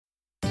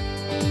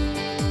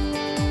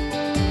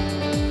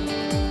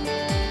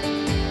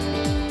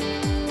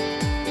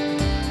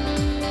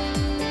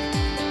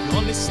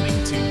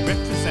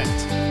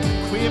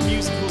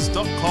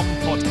queermusicals.com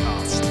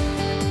podcast.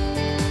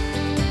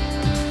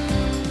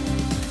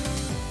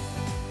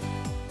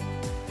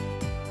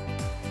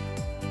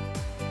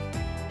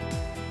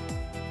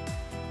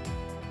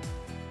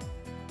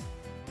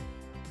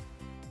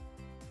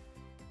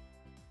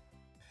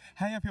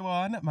 Hey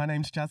everyone, my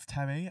name's Jazz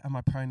Terry and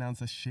my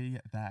pronouns are she,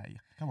 they.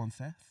 Go on,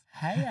 sis.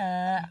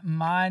 Hey,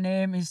 my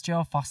name is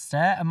Joe Foster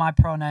and my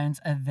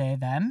pronouns are they,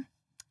 them.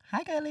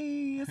 Hi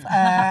girlies.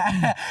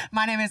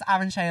 My name is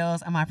Aaron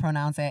Shales and my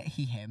pronouns are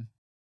he, him.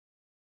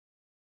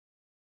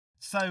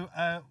 So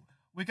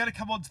we're going to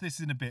come on to this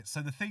in a bit.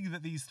 So the thing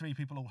that these three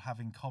people all have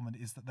in common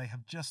is that they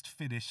have just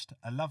finished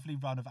a lovely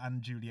run of Anne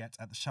and Juliet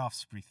at the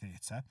Shaftesbury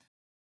Theatre.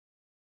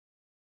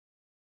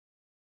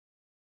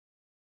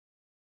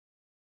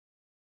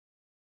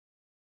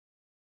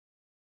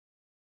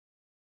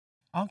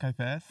 I'll go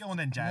first. Go on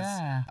then, Jazz.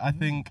 Yeah. I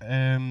think,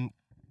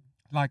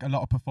 like a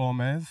lot of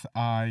performers,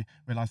 I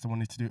realised I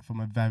wanted to do it from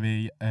a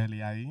very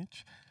early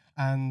age.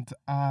 And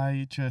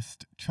I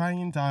just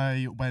trained.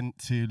 I went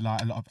to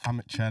like a lot of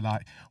amateur,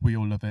 like we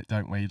all love it,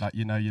 don't we? Like,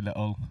 you know, your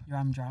little... Your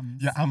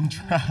Amdrams. Your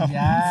Amdrams.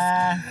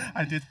 Yeah.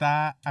 I did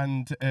that.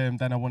 And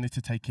then I wanted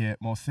to take it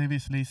more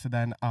seriously. So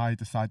then I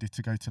decided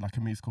to go to like a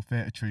musical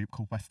theatre troupe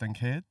called West End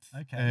Kids.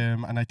 Okay.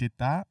 And I did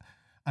that.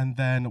 And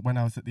then when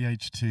I was at the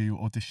age to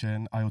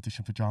audition, I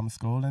auditioned for drama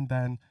school and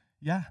then,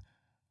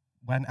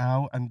 went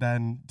out and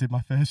then did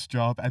my first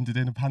job, ended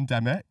in a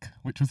pandemic,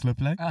 which was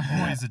lovely.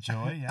 Always a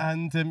joy, yeah.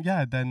 And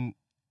then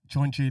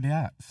joined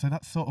Juliet. So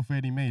that's sort of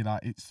really me.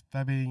 Like, it's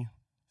very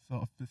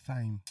sort of the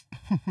same.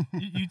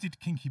 you did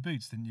Kinky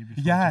Boots, didn't you?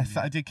 Before Yes,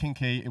 Juliet? I did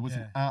Kinky. It was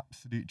an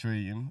absolute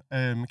dream.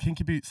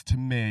 Kinky Boots to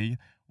me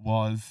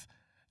was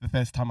the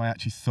first time I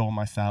actually saw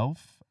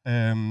myself.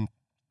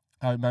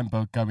 I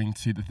remember going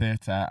to the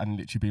theatre and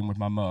literally being with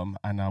my mum,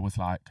 and I was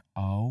like,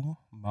 "Oh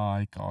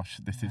my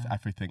gosh, this is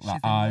everything!" Like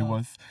I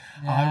was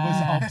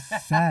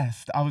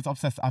obsessed. I was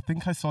obsessed. I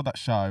think I saw that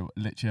show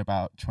literally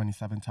about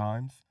 27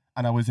 times,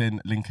 and I was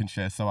in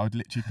Lincolnshire, so I would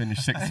literally finish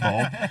sixth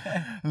form.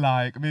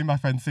 Like me and my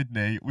friend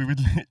Sydney, we would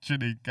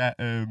literally get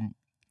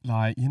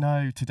like, you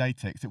know, Today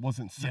Ticks. It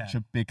wasn't such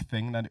a big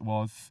thing that it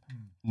was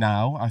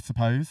now, I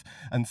suppose,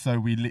 and so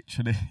we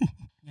literally.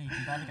 Yeah, you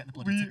can barely get the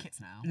bloody tickets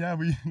now. Yeah,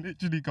 we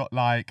literally got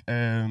like,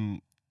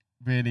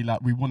 really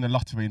like, we won the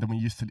lottery and then we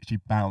used to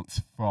literally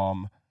bounce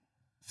from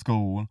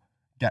school,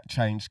 get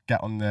changed, get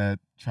on the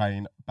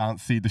train,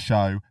 bounce, see the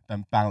show,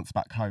 then bounce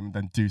back home,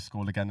 then do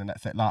school again, and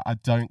that's it. Like, I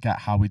don't get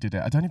how we did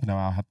it. I don't even know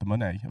how I had the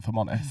money, if I'm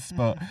honest,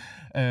 but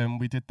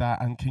we did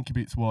that, and Kinky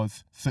Boots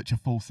was such a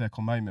full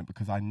circle moment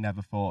because I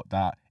never thought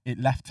that it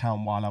left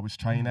town while I was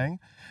training.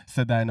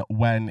 So then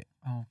when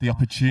the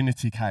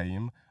opportunity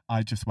came,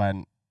 I just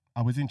went,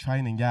 I was in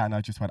training, and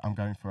I just went, I'm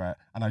going for it.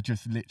 And I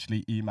just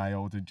literally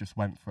emailed and just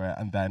went for it.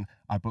 And then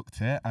I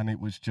booked it, and it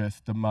was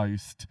just the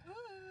most...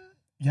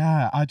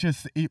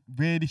 it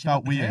really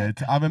felt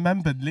weird. I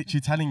remember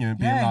literally telling you and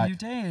being like... Yeah, you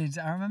did.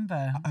 I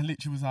remember. I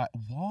literally was like,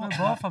 what? We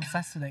were both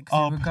obsessed with it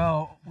because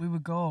we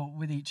would go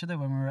with each other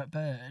when we were at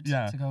Bird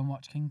to go and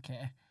watch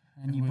Kinky.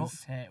 And you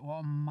booked it. What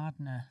a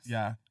madness.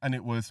 Yeah, and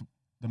it was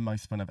the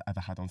most fun I've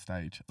ever had on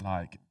stage.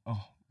 Like,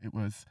 it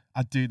was...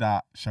 I'd do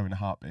that show in a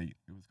heartbeat.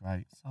 It was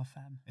great. So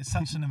femme. It's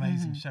such an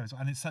amazing show,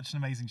 and it's such an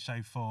amazing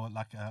show for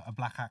like a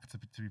black actor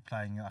to be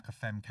playing like a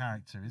femme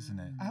character, isn't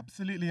it?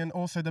 Absolutely, and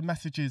also the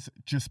message is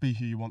just be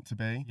who you want to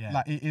be. Yeah.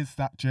 Like, it is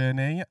that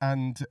journey,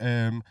 and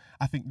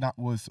I think that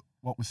was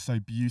what was so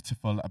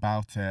beautiful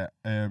about it.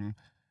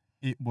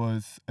 It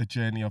was a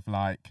journey of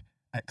like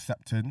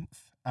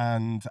acceptance,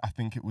 and I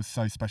think it was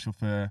so special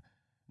for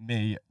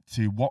me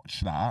to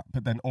watch that,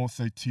 but then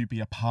also to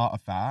be a part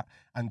of that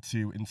and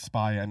to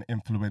inspire and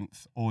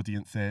influence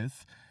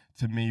audiences,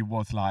 to me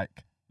was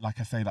like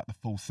I say, like the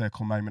full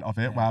circle moment of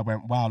it, where I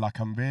went, wow, like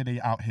I'm really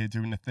out here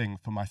doing a thing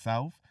for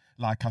myself.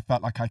 Like, I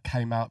felt like I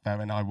came out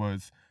there and I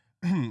was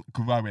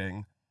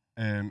growing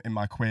in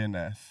my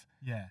queerness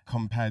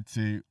compared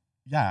to,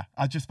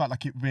 I just felt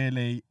like it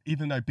really,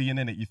 even though being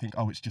in it, you think,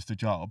 oh, it's just a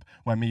job,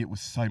 where me, it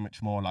was so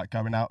much more like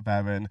going out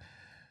there and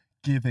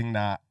giving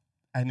that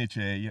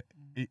energy.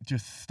 It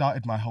just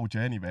started my whole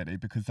journey, really,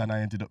 because then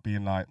I ended up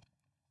being like,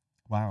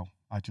 wow,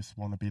 I just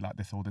want to be like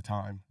this all the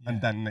time.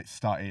 And then it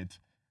started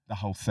the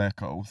whole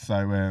circle.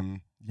 So,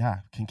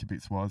 Kinky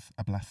Boots was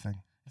a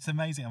blessing. It's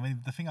amazing. I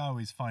mean, the thing I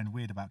always find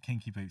weird about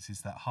Kinky Boots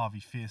is that Harvey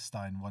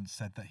Fierstein once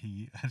said that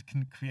he had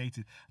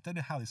created, I don't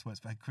know how this works,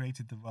 but had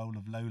created the role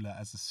of Lola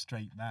as a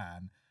straight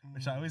man,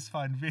 which I always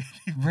find really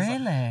bizarre.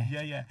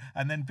 Really? Yeah.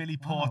 And then Billy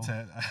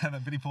Porter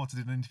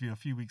did an interview a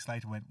few weeks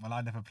later, went, well,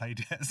 I never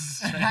played it as a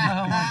straight man.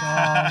 Oh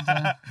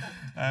my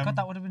God. God,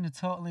 that would have been a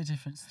totally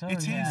different story. It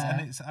is,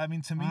 and it's, I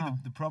mean, to me,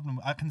 the problem,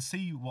 I can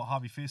see what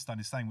Harvey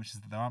Fierstein is saying, which is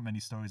that there aren't many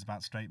stories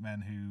about straight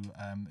men who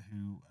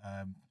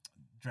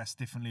dress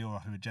differently or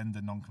who are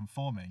gender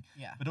non-conforming.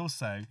 Yeah. But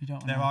also, You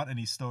don't there wanna- aren't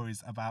any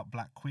stories about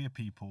black queer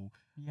people.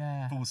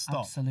 Yeah, Full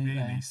stop. absolutely.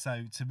 Really.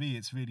 So to me,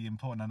 it's really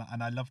important,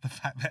 and I love the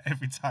fact that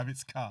every time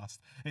it's cast,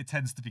 it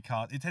tends to be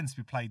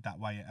played that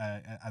way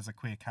as a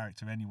queer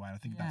character anyway. And I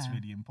think that's Yeah.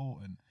 really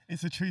important.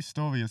 It's a true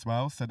story as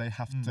well, so they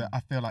have to. I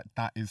feel like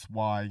that is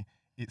why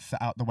it's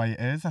set out the way it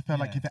is. I feel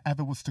like Yeah. if it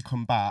ever was to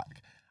come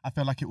back, I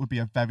feel like it would be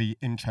a very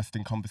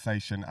interesting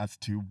conversation as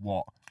to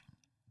what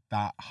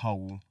that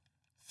whole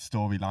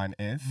storyline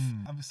is.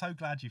 I'm so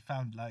glad you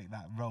found like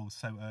that role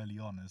so early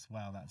on as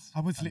well. That's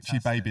I was fantastic.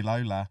 literally baby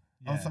Lola.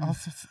 Yeah. I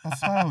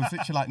swear I was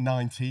literally like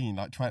 19.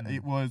 Like trying.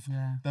 It was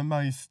Yeah. the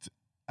most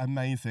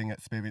amazing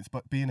experience.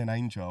 But being an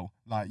angel,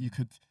 like you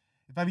could,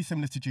 very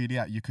similar to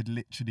Juliet, you could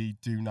literally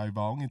do no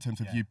wrong in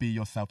terms of Yeah. you be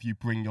yourself, you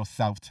bring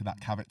yourself to that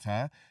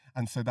character,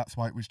 and so that's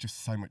why it was just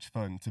so much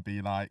fun to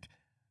be like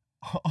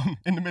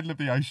in the middle of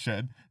the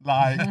ocean,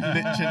 like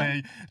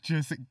literally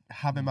just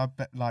having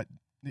literally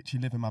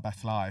living my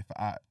best life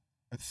at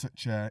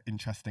such a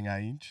interesting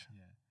age.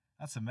 Yeah,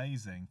 that's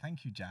amazing.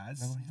 Thank you,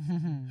 Jazz. No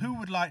Who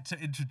would like to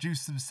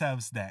introduce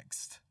themselves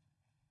next?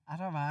 I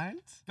don't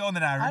mind. Go on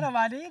then, Aaron. I don't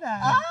mind either.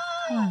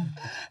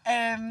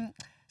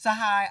 So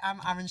hi,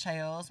 I'm Aaron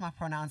Shales. My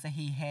pronouns are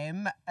he,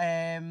 him.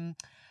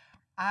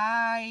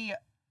 I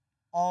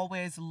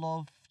always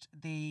loved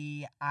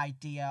the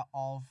idea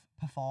of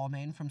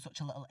performing from such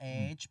a little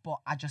age, but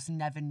I just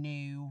never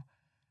knew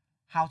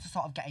how to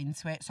sort of get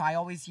into it. So I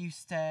always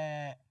used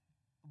to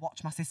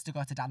watch my sister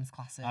go to dance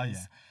classes. Oh,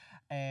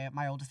 yeah.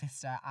 My older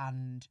sister,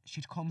 and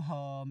she'd come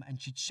home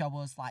and she'd show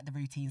us like the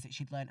routines that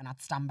she'd learnt, and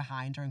I'd stand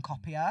behind her and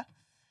copy her.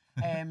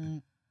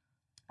 And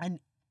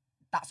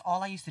that's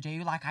all I used to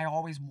do. Like I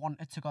always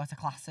wanted to go to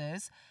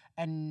classes,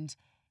 and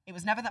it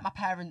was never that my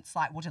parents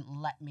like wouldn't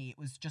let me. It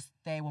was just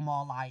they were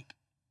more like,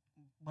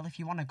 well, if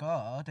you want to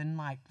go, then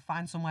like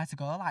find somewhere to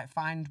go. Like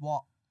find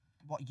what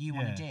you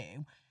want to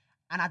do.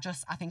 And I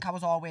think I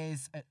was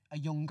always at a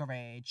younger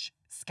age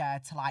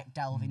scared to like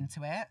delve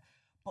into it.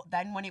 But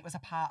then when it was a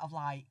part of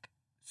like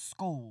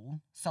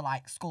school, so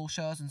like school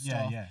shows and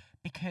stuff,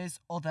 because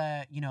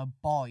other,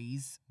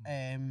 boys,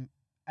 and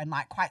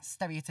like quite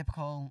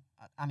stereotypical,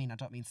 I mean, I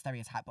don't mean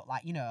stereotype, but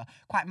like,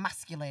 quite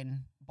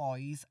masculine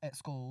boys at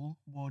school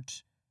would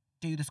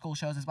do the school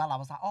shows as well. I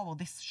was like, oh, well,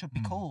 this should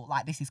be cool.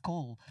 Like, this is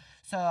cool.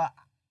 So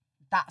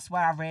that's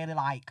where I really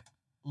like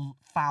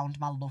found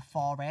my love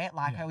for it.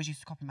 Like I always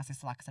used to copy my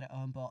sister, like I said, at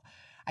home, but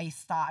I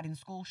started in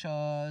school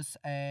shows,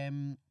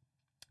 and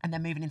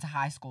then moving into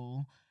high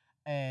school,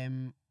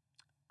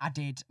 I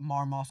did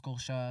more and more school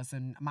shows.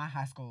 And my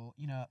high school,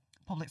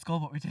 public school,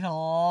 but we did a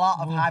lot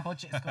of high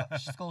budget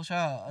school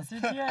shows.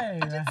 Did you? I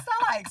did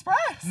Starlight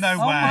Express. No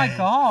Oh way. my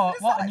god!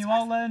 Did What? Starlight And you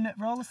all learn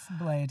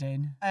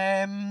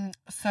rollerblading?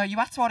 So you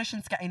had to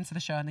audition to get into the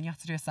show, and then you had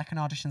to do a second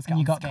audition to get And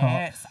you on got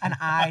caught. skates. And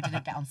I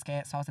didn't get on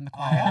skates, so I was in the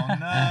choir. Oh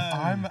no.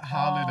 I'm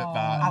howling at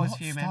that. I was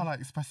What's fuming. Starlight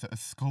Express at a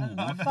school. Year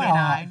Oh,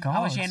 9. I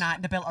was God. year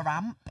 9. They built a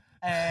ramp.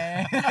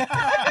 And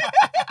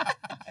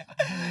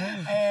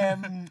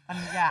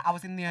yeah, I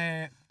was in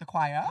the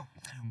choir.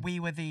 We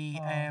were the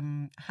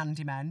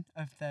handymen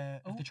of the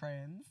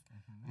trains.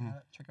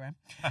 Triggering.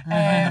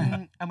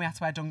 And we had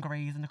to wear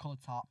dungarees and a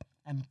coloured top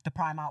and the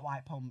Primark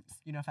white pumps.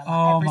 For like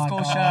every my school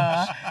gosh.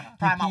 show,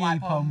 Primark PE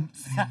white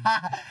pumps.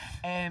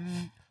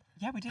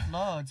 Yeah, we did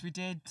loads.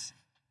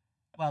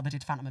 Well, they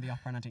did Phantom of the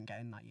Opera, and I didn't get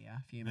in that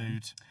year.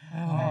 Mood.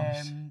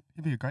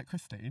 You'd be a great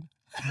Christine.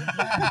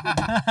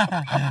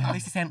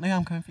 Lucy St. Lou,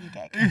 I'm coming for your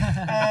gig.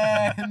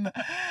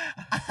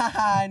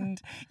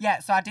 And yeah,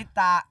 so I did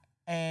that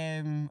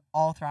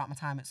all throughout my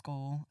time at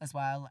school as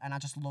well, and I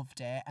just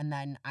loved it. And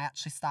then I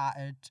actually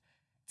started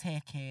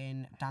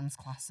taking dance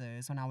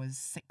classes when I was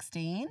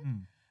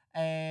 16.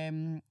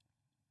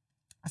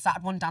 I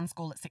started one dance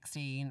school at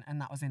 16, and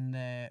that was in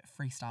the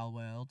freestyle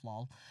world,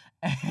 lol.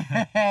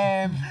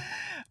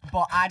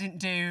 But I didn't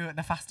do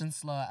the fast and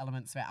slow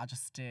elements of it. I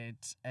just did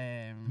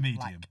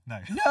Medium. No.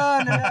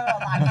 No.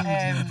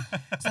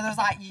 So there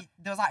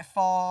was like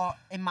 4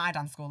 in my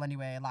dance school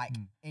anyway. Like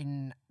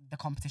in the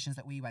competitions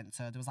that we went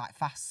to, there was like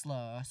fast,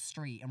 slow,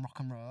 street, and rock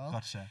and roll.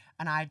 Gotcha.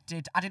 And I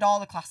did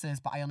all the classes,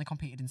 but I only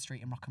competed in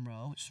street and rock and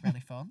roll, which was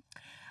really fun.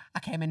 I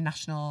came in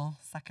national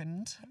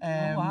second.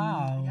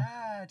 Wow.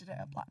 Yeah, I did it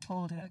at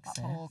Blackpool,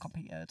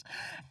 competed.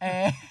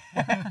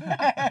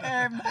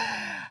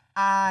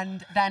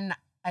 And then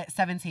at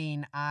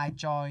 17, I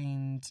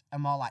joined a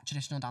more like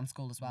traditional dance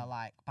school as well,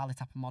 like Ballet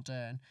Tap and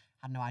Modern.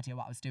 Had no idea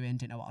what I was doing,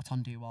 didn't know what a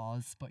tondu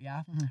was, but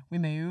yeah, we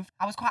moved.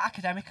 I was quite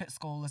academic at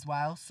school as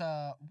well,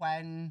 so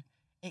when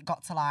it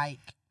got to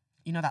like,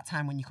 that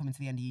time when you come into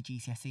the end of your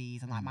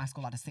GCSEs, and like my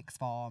school had a sixth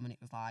form, and it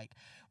was like,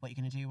 what are you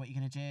gonna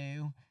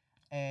do?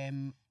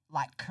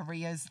 Like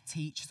careers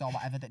teachers or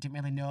whatever that didn't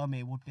really know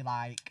me would be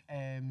like,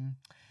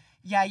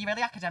 yeah, you're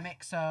really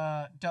academic,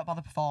 so don't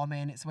bother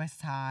performing. It's a waste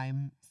of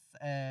time.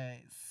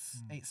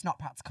 It's not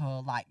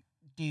practical. Like,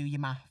 do your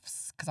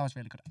maths, because I was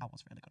really good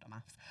at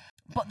maths.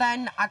 But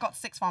then I got to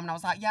sixth form and I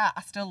was like, yeah,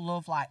 I still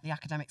love like the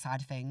academic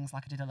side of things.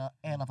 Like I did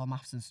A-level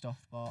maths and stuff,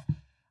 but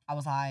I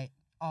was like,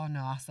 oh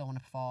no, I still want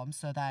to perform.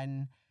 So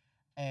then,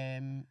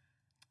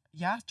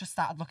 just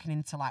started looking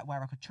into like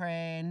where I could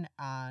train,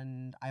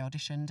 and I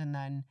auditioned, and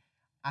then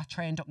I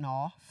trained up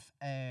north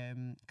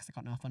because I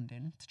got no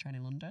funding to train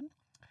in London.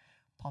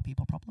 Poor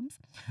people problems.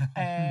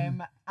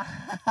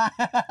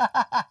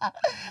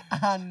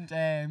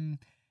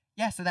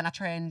 So then I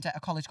trained at a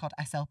college called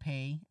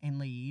SLP in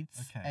Leeds.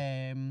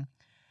 Okay.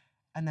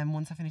 And then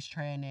once I finished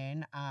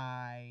training,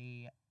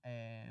 I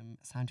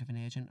signed with an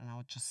agent, and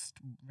I just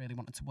really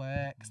wanted to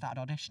work,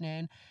 started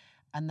auditioning.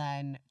 And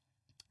then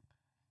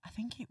I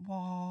think it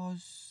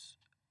was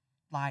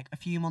like a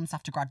few months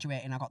after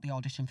graduating, I got the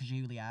audition for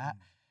Juliet.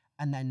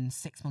 And then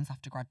 6 months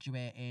after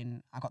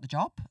graduating, I got the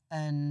job.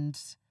 And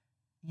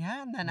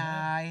then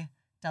I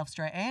delved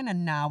straight in,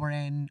 and now we're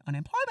in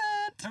unemployment.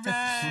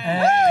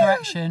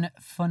 Correction,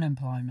 fun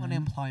employment.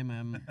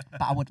 Unemployment.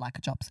 But I would like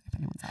a job, so if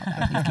anyone's out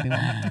there, please give me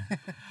one.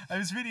 It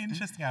was really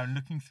interesting, Aaron,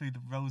 looking through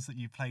the roles that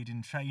you played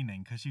in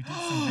training, because you did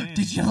some really...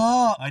 Did you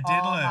look? I did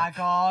look. Oh my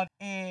God.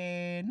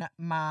 In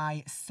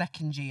my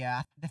second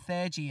year, the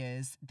third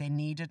years, they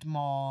needed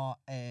more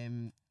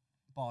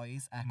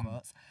boys, air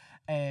quotes,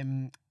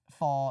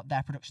 for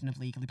their production of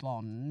Legally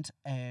Blonde,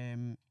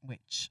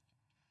 which...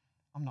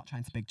 I'm not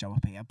trying to big Joe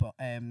up here, but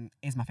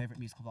is my favourite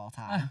musical of all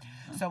time.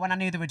 So when I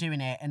knew they were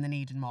doing it and they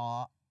needed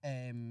more,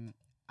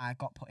 I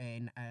got put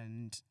in,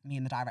 and me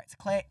and the director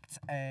clicked,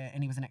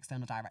 and he was an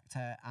external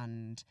director,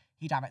 and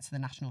he directed the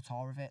national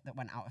tour of it that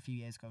went out a few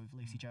years ago with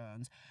Lucy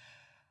Jones.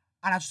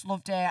 And I just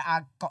loved it.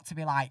 I got to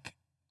be like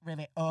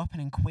really open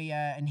and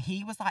queer, and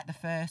he was like the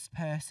first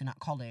person at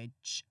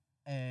college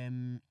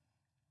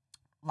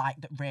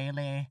like that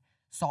really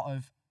sort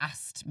of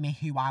asked me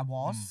who I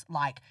was.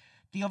 Like,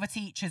 the other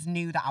teachers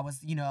knew that I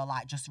was, you know,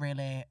 like just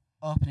really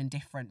open and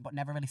different, but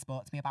never really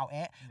spoke to me about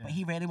it. Yeah. But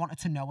he really wanted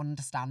to know and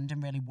understand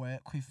and really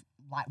work with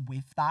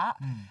that,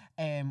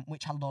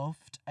 which I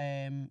loved.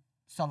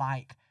 So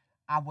like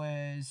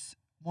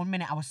one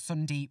minute I was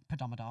Sundeep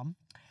Padomodom.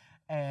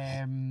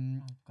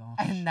 And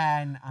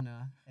then I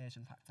know,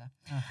 Asian factor.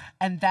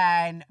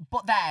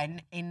 But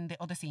then in the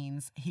other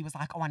scenes, he was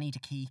like, oh, I need a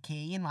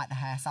Kiki in like the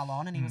hair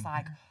salon, and he was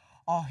like,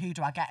 oh, who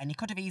do I get? And he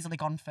could have easily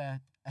gone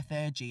for a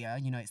third year,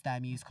 you know, it's their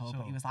musical,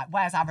 but he was like,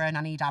 where's Aaron?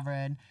 I need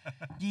Aaron.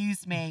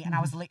 Used me, and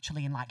I was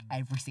literally in like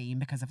every scene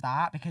because of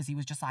that, because he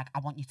was just like, I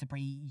want you to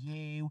be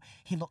you.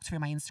 He looked through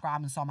my Instagram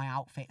and saw my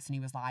outfits, and he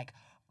was like,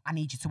 I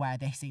need you to wear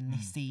this in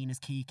this scene as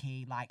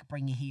Kiki, like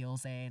bring your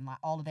heels in, like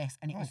all of this.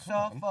 And it was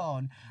so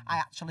fun. I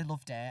actually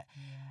loved it.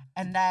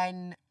 And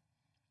then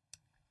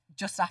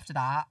just after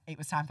that, it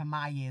was time for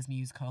my year's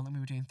musical, and we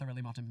were doing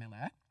Thoroughly Modern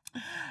Millie,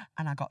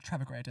 and I got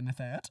Trevor Grade in the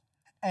third.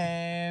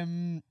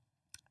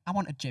 I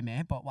wanted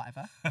Jimmy, but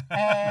whatever.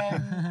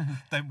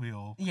 Don't we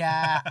all?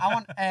 Yeah,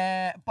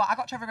 but I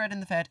got Trevor Grade in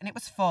the third, and it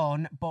was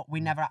fun, but we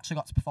never actually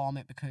got to perform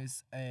it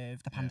because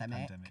of the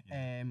pandemic.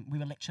 We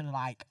were literally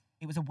like,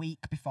 it was a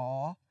week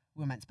before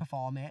we were meant to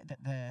perform it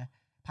that the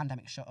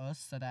pandemic shut us.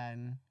 So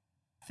then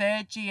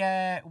third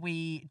year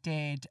we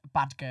did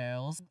Bad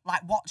Girls.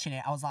 Like, watching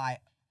it, I was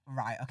like,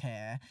 right,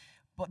 okay.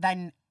 But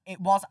then it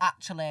was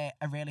actually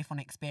a really fun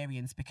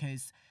experience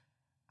because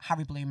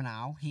Harry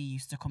Blumenau, he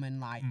used to come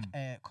in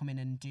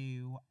and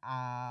do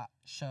our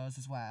shows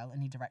as well,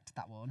 and he directed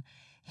that one.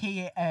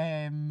 He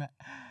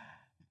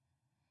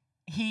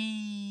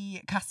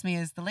cast me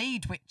as the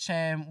lead, which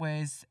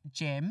was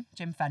Jim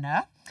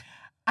Fenner.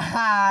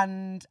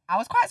 And I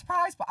was quite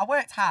surprised, but I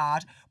worked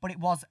hard, but it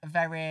was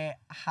very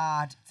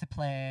hard to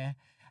play.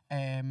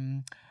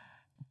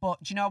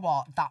 But do you know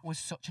what? That was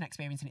such an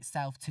experience in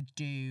itself to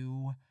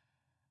do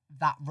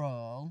that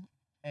role,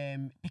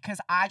 because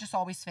I just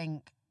always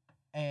think,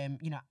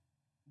 you know,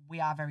 we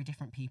are very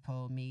different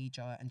people, me,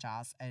 Joe and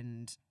Jazz,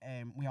 and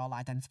we all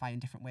identify in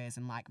different ways,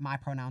 and like my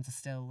pronouns are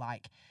still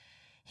like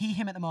he,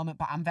 him at the moment,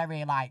 but I'm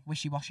very like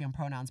wishy-washy on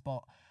pronouns.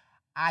 But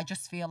I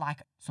just feel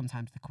like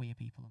sometimes the queer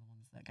people are the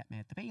ones that get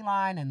made the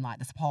beeline, and like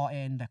the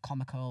supporting, the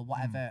comical,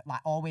 whatever,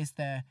 like always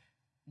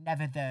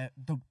never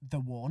the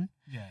one.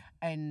 Yeah.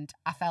 And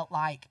I felt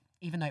like,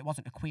 even though it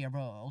wasn't a queer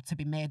role, to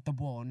be made the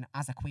one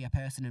as a queer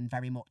person and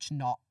very much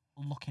not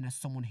looking as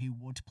someone who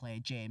would play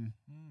Jim,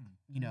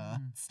 you know,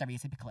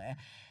 stereotypically.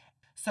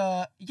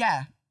 So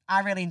yeah,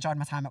 I really enjoyed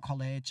my time at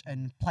college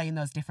and playing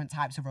those different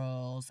types of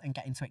roles and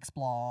getting to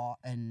explore,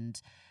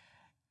 and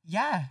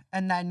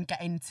then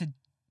getting to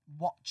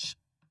watch,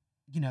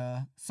 you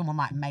know, someone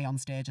like May on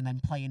stage and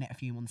then playing it a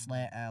few months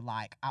later,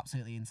 like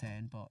absolutely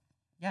insane. But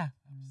yeah.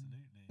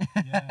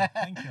 Absolutely. Yeah.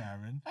 Thank you,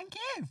 Aaron. Thank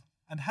you.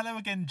 And hello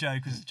again, Joe,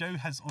 because Joe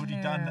has already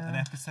done an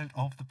episode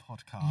of the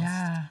podcast.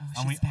 Yeah.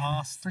 And we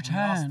asked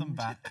them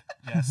back.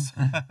 Yes.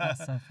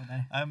 That's so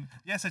funny.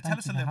 So tell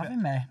us a little bit.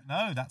 Me.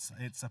 No,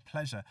 it's a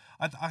pleasure.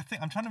 I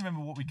think I'm trying to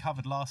remember what we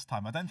covered last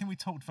time. I don't think we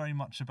talked very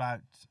much about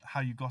how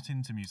you got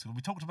into musical.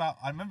 We talked about,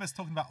 I remember us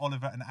talking about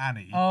Oliver and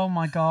Annie. Oh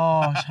my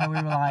gosh, how we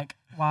were like,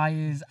 why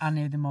is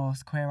Annie the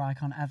most queer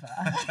icon ever?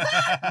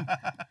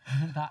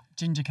 That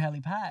ginger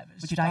curly pair.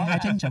 Would you dye your hair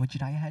ginger? Would you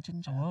dye your hair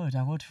ginger?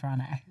 I would for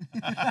Annie.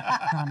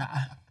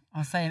 I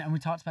was saying, and we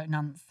talked about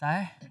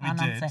Nancy. We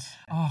did.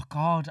 Oh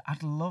God,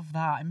 I'd love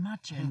that.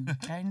 Imagine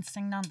getting to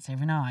sing Nancy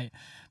every night.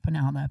 Putting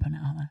it out there.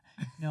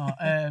 No,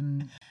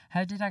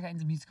 how did I get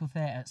into musical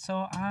theatre?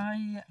 So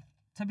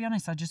to be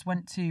honest, I just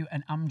went to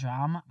an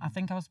Amdram. I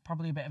think I was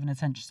probably a bit of an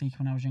attention seeker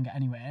when I was younger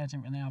anyway. I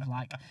didn't really have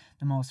like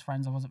the most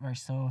friends. I wasn't very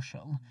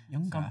social.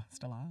 Younger,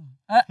 still are.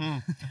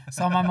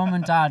 So my mum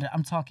and dad,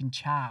 I'm talking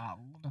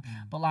child,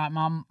 but like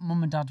my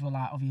mum and dad were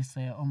like,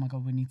 obviously, oh my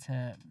God, we need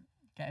to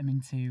get him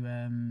into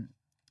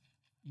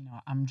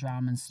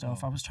Amdram and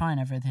stuff. I was trying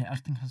everything. I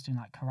think I was doing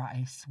like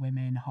karate,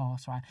 swimming,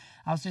 horse riding.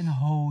 I was doing the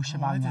whole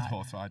shebang. I did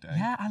horse riding.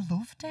 Yeah, I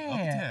loved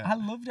it. I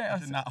loved it.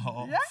 Isn't that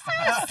hot? Yes!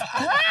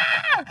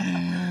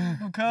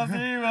 Of course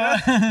you were.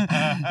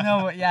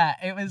 No, but yeah,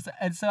 it was.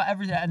 And so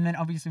everything. And then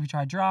obviously we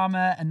tried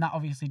drama, and that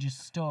obviously just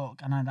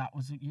stuck. And that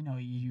was,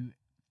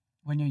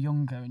 when you're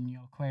younger and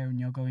you're queer and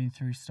you're going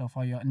through stuff,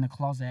 or you're in the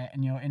closet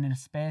and you're in a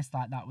space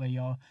like that where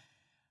you're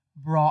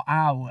brought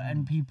out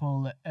and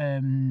people,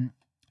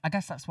 I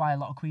guess that's why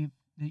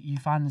you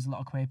find there's a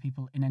lot of queer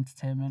people in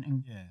entertainment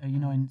and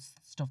in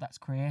stuff that's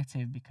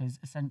creative, because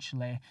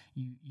essentially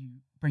you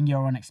bring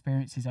your own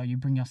experiences or you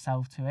bring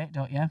yourself to it,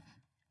 don't you?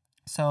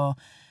 So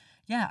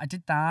yeah, I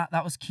did that.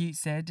 That was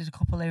cutesy. Did a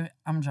couple of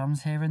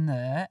Amdrams here and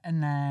there,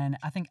 and then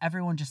I think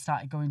everyone just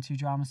started going to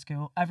drama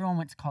school. Everyone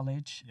went to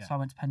college, so I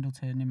went to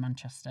Pendleton in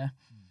Manchester.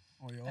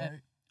 Up,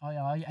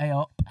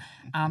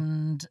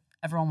 and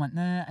everyone went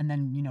there, and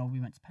then we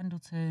went to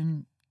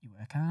Pendleton. You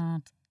work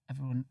hard.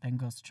 Everyone then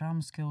goes to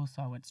drama school,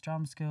 so I went to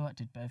drama school. I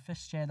did Birth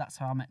first year. That's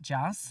how I met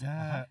Jazz.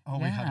 Yeah.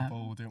 We had a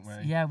ball, didn't we?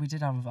 Yeah, we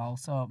did have a ball.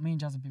 So me and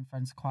Jazz have been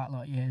friends for quite a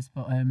lot of years,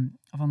 but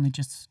I've only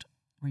just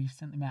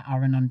recently met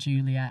Aaron on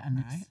Juliet,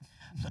 and it's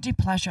bloody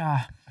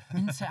pleasure.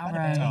 Isn't it,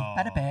 Aaron?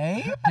 Better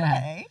be.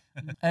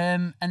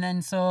 And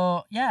then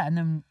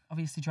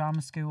obviously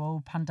drama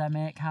school,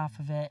 pandemic, half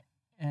of it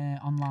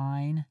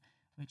online,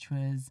 which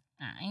was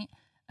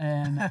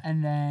and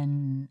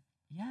then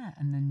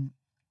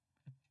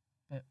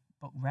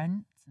book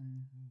rent,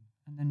 and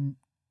then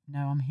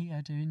now I'm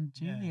here doing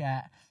Juliet. Yeah.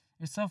 It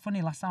was so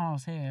funny. Last time I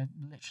was here,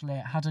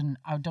 literally I don't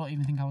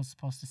even think I was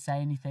supposed to say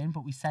anything,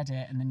 but we said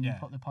it, and then you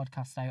put the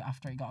podcast out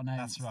after it got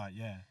announced. That's right,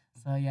 yeah.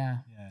 So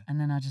yeah. And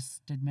then I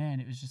just did me, and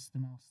it was just the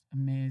most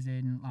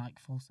amazing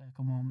full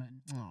circle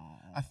moment. Aww.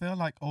 I feel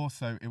like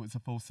also it was a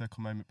full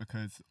circle moment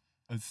because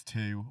us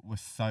two were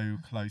so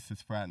close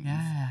as friends.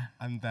 Yeah.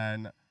 And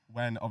then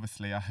when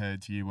obviously I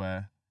heard you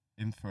were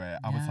in for it,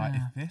 I was like,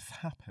 if this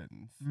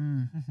happens,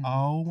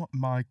 oh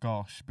my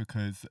gosh,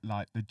 because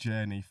like the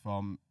journey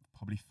from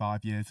probably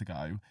 5 years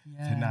ago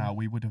to now,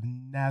 we would have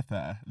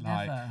never.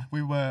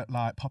 We were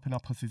like popping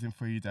our pussies in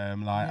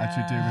freedom, as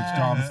you do with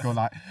drama school,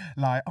 like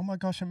oh my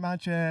gosh,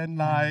 imagine,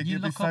 you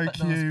it'd look be so up at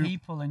cute. Those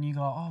people and you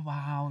go, oh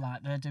wow,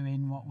 like they're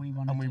doing what we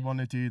want to do. And we want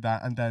to do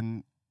that, and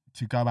then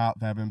to go out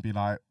there and be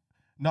like,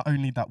 not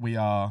only that we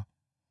are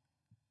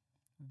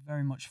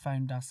very much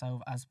found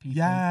ourselves as people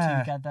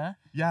together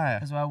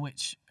as well,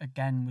 which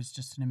again was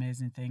just an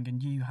amazing thing.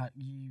 And you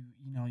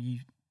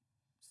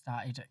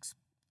started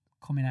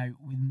coming out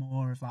with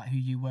more of who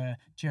you were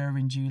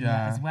during Juliet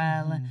as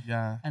well.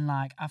 And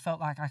I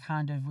felt like I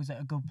kind of was at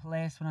a good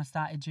place when I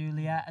started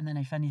Juliet, and then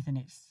if anything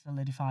it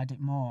solidified it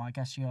more. I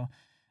guess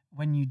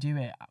when you do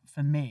it,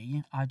 for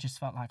me, I just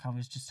felt like I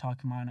was just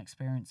talking my own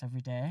experience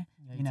every day.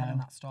 Telling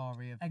that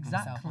story of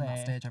myself on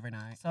that stage every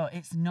night. So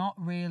it's not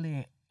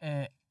really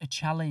a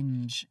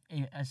challenge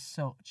as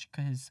such,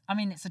 because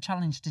it's a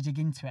challenge to dig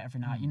into it every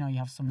night. You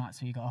have some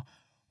nights where you go,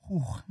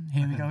 oh,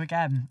 here we go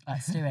again,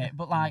 let's do it.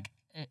 But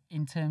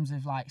in terms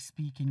of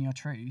speaking your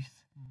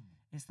truth,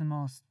 it's the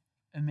most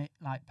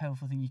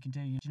powerful thing you can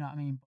do. Do you know what I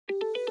mean?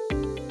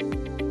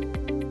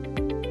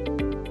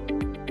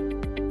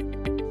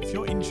 If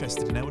you're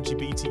interested in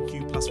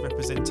LGBTQ+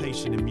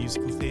 representation in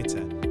musical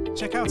theatre,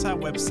 check out our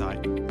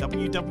website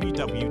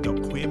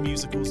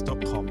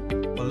www.queermusicals.com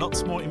for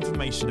lots more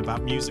information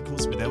about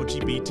musicals with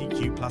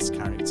LGBTQ+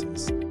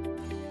 characters.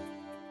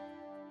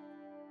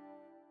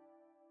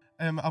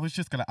 I was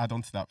just going to add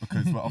on to that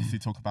because we're obviously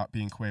talking about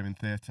being queer in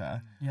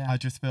theatre. I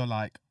just feel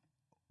like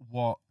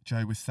what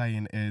Joe was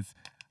saying is,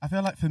 I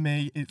feel like for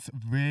me, it's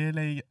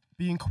really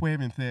being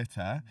queer in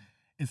theatre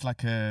is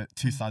like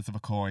two sides of a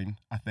coin,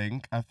 I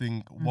think.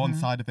 One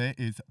side of it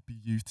is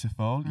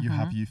beautiful. You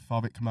have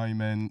euphoric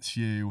moments.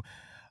 We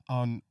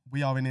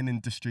are in an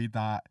industry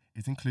that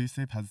is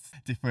inclusive, has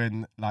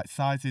different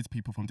sizes,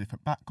 people from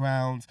different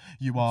backgrounds.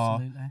 You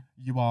are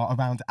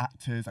around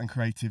actors and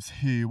creatives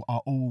who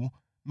are all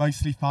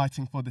mostly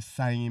fighting for the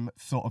same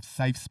sort of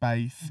safe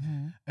space,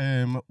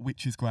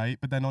 which is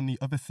great. But then on the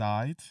other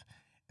side,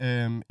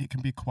 it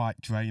can be quite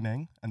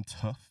draining and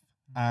tough.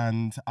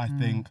 And I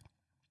think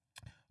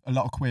a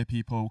lot of queer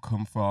people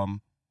come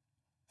from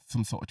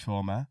some sort of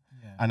trauma.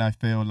 And I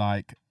feel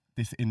like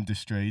this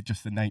industry,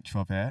 just the nature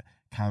of it,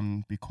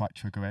 can be quite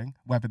triggering.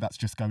 Whether that's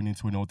just going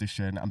into an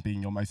audition and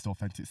being your most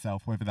authentic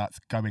self, whether that's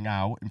going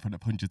out in front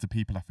of hundreds of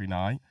people every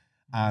night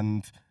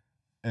and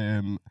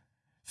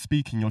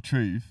speaking your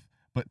truth,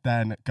 but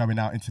then going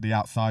out into the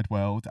outside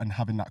world and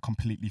having that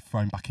completely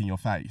thrown back in your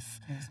face.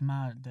 It's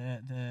mad,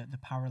 the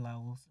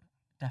parallels,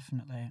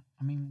 definitely.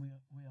 I mean,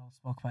 we all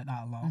spoke about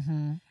that a lot.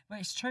 Mm-hmm. But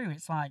it's true.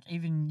 It's like,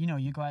 even, you know,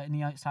 you go out in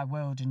the outside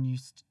world and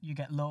you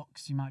get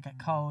looks, you might get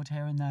cold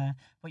here and there,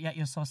 but yet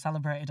you're so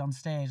celebrated on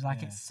stage.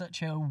 Like, Yeah. it's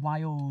such a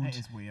wild... It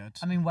is weird.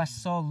 I mean, we're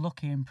so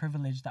lucky and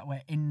privileged that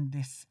we're in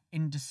this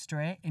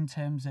industry in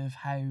terms of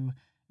how,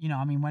 you know,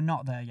 I mean, we're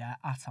not there yet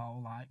at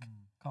all. Like,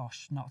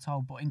 gosh, not at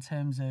all. But in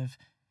terms of,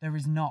 there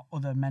is not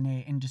other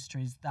many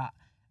industries that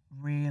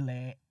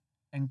really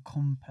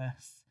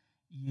encompass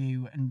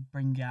you and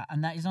bring it.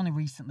 And that is only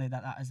recently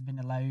that has been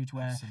allowed,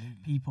 where Absolutely.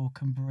 people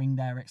can bring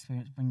their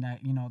experience, bring their,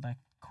 you know, their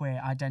queer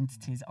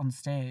identities on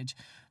stage.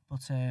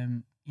 But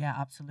yeah,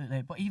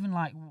 absolutely. But even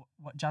like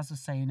what Jazz was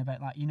saying about,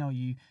 like, you know,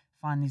 you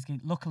find these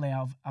gigs. Luckily,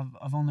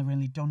 I've only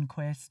really done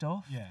queer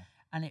stuff, Yeah.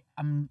 and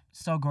I'm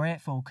so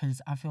grateful, because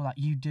I feel like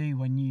you do,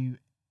 when you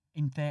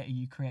in theatre,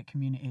 you create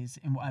communities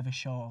in whatever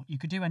show. You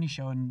could do any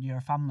show and you're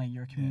a family,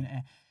 you're a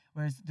community.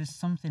 Whereas there's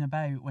something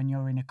about when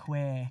you're in a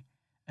queer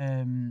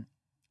in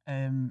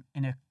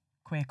a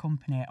queer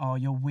company, or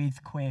you're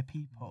with queer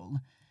people,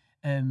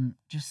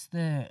 just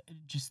the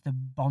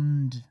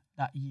bond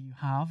that you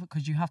have,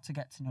 because you have to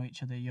get to know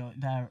each other. You're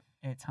there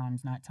 8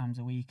 times, 9 times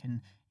a week,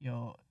 and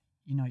you're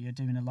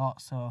doing a lot.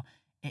 So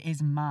it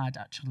is mad,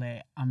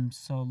 actually. I'm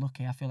so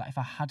lucky. I feel like if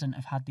I hadn't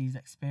have had these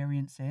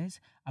experiences,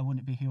 I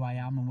wouldn't be who I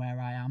am and where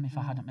I am if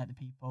I hadn't met the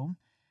people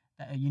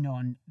that, you know,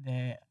 and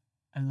they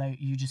allow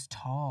you just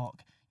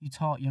talk. You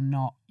talk. You're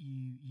not.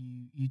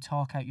 You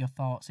talk out your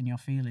thoughts and your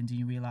feelings, and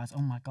you realize,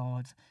 oh my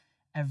God,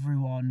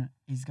 everyone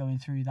is going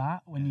through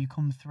that. When you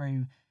come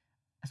through,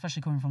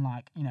 especially coming from,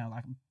 like, you know,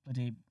 like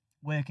bloody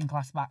working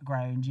class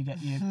background, you get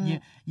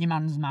your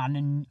man's man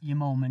and your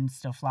mum and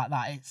stuff like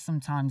that. It's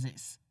sometimes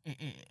it's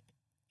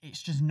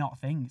just not a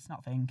thing. It's not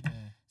a thing. Yeah.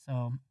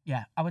 So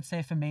yeah, I would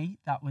say for me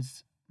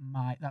that's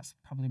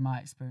probably my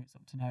experience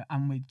up to now,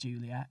 and with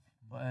Juliet.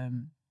 But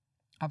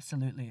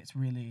absolutely, it's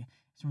really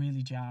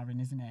jarring,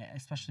 isn't it?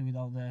 Especially with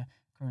all the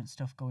current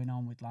stuff going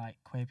on with, like,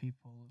 queer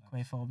people,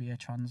 queerphobia,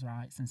 trans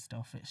rights and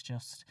stuff.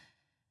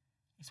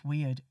 It's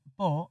weird.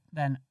 But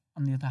then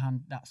on the other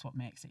hand, that's what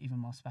makes it even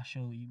more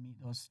special. You meet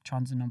those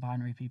trans and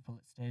non-binary people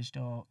at stage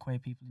door, queer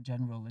people in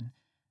general,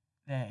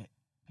 and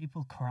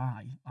people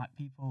cry, like,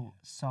 people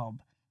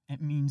sob.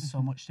 It means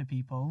so much to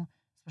people,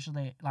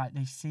 especially, like,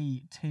 they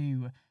see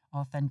 2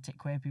 authentic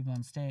queer people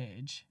on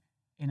stage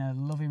in a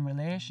loving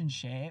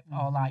relationship,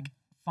 or like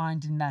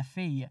finding their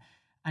feet,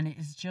 and it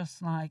is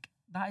just like,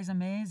 that is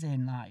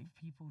amazing. Like,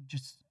 people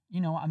just, you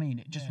know what I mean?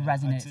 It just Yeah, I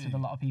resonates do. with a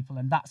lot of people,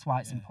 and that's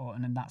why it's Yeah.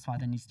 important, and that's why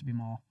there needs to be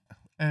more.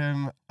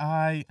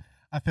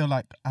 I feel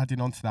like,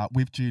 adding on to that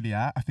with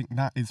Juliet, I think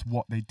that is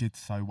what they did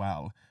so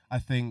well. I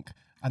think,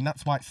 and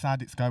that's why it's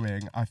sad it's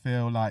going. I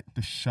feel like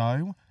the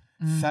show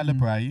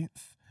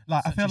celebrates,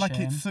 like, I Such feel a like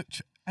shame. it's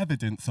such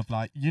evidence of,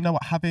 like, you know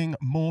what, having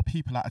more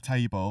people at a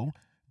table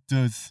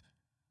does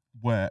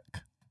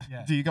work.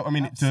 Yeah. Do you get what I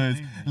mean?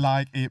 Absolutely. It does,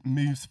 like, it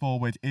moves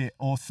forward. It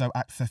also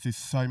accesses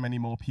so many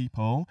more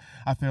people.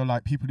 I feel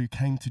like people who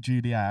came to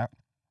Juliet,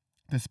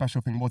 the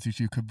special thing was, is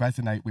you could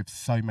resonate with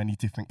so many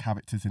different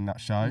characters in that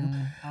show.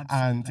 And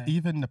Absolutely.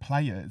 even the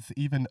players,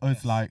 even us,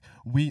 Yes. like,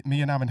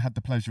 me and Aaron had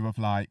the pleasure of,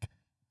 like,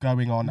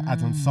 going on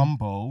as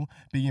ensemble,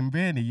 being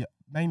really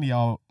mainly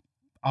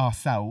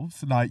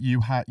ourselves. Like,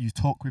 you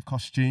talk with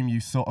costume,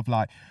 you sort of,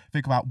 like,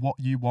 figure out what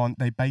you want.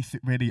 They base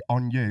it really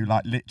on you.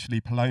 Like,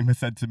 literally, Paloma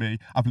said to me,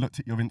 I've looked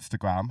at your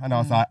Instagram, and I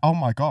was like, oh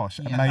my gosh,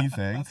 Yeah.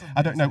 amazing. That's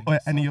I don't know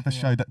amazing. any So other cool.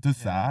 show that does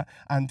Yeah. that,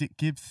 and it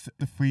gives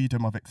the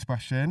freedom of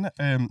expression.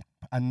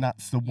 And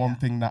that's the one Yeah.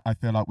 thing that I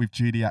feel like with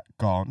Juliet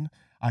gone,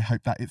 I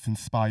hope that it's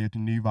inspired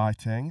new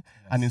writing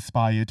and Yes.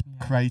 inspired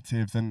Yeah.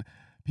 creatives and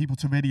people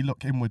to really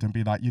look inward and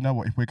be like, you know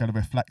what, if we're going to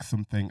reflect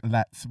something,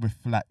 let's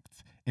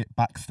reflect it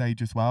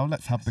backstage as well.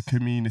 Let's have the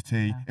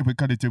community. Yeah. If we're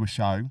going to do a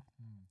show,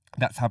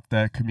 let's have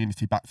the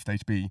community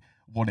backstage be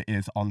what it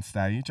is on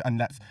stage, and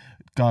let's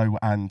go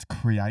and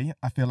create.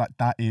 I feel like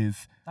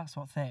That's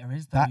what theatre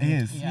is, though. That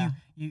is.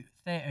 You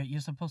theatre,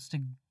 you're supposed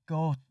to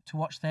go to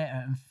watch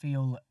theatre and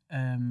feel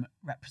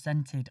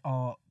represented,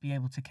 or be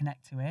able to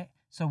connect to it.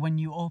 So when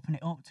you open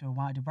it up to a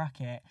wider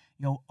bracket,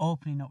 you're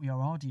opening up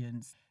your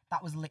audience.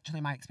 That was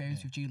literally my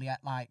experience with Juliet.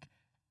 Like,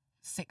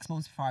 6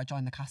 months before I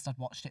joined the cast, I'd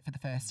watched it for the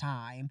first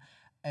time,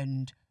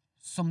 and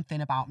something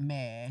about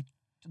me,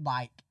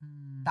 like,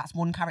 that's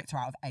one character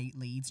out of 8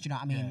 leads. Do you know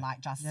what I mean? Yeah.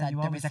 Like Jazz Yeah, said, you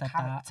there always is a said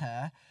that.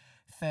 character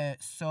for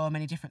so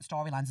many different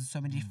storylines and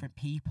so many different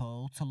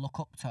people to look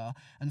up to,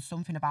 and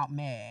something about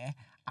me,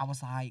 I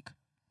was like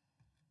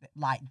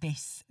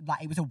this,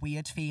 like, it was a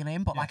weird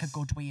feeling, but like a Yes.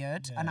 good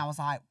weird, Yeah. and I was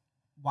like,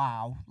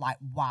 wow, like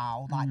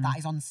that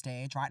is on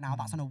stage right now.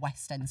 That's on a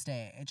West End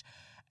stage,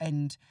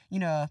 and, you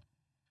know,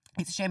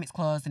 it's a shame it's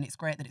closed, and it's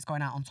great that it's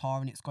going out on tour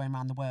and it's going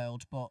around the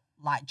world, but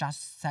like Jazz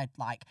said,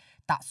 like,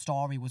 that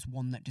story was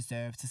one that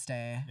deserved to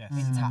stay Yes,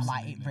 intact.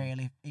 Like,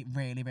 absolutely. it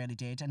really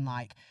did. And,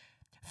 like,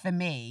 for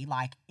me,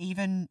 like,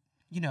 even,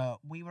 you know,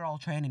 we were all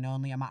training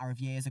only a matter of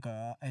years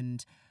ago,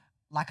 and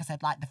like I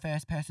said, like the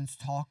first person to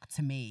talk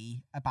to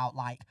me about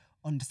like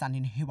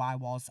understanding who I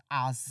was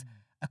as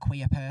a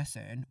queer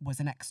person was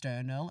an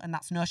external, and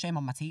that's no shame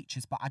on my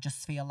teachers, but I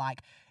just feel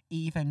like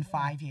even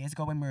 5 years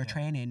ago when we were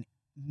training,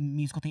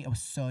 musical theatre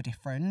was so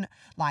different.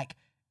 Like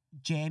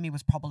Jamie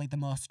was probably the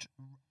most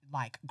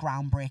like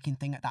groundbreaking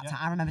thing at that time.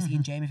 I remember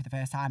seeing Jamie for the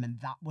first time,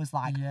 and that was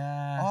like,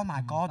 oh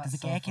my god, there's a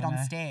gay kid on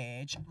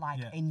stage, like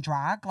in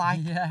drag, like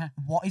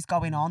what is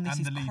going on? This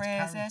And is the lead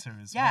crazy. character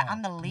as Yeah, well.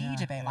 and the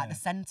lead of it, like the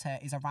centre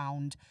is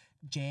around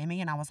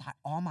Jamie, and I was like,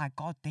 oh my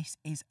god, this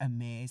is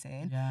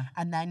amazing. Yeah.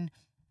 And then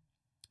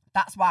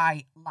that's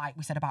why, like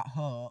we said about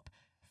Hope,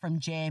 from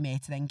Jamie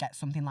to then get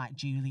something like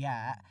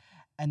Juliet,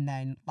 and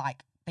then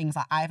like things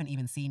like, I haven't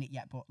even seen it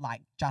yet, but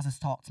like Jazz has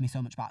talked to me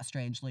so much about A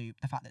Strange Loop,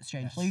 the fact that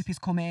Strange Loop is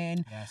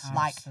coming. Yes.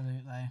 Like,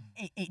 Absolutely.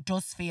 it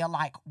does feel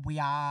like we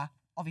are,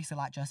 obviously,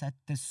 like Joe said,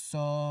 there's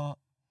so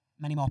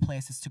many more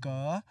places to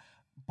go,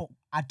 but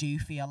I do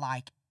feel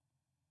like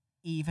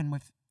even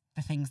with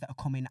the things that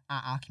are coming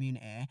at our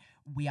community,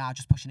 we are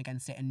just pushing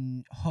against it,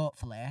 and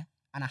hopefully,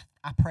 and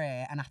I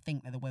pray and I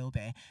think that there will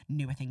be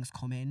newer things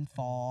coming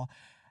for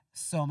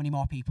so many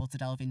more people to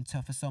delve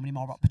into, for so many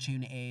more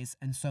opportunities,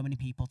 and so many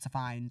people to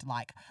find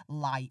like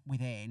light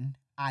within,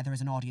 either as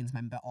an audience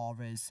member or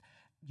as,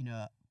 you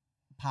know,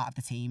 part of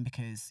the team,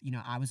 because, you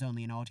know, I was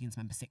only an audience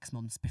member 6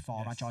 months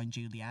before I joined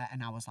Juliet,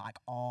 and I was like,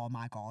 oh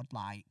my god,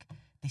 like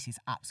this is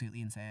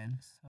absolutely insane.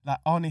 Like,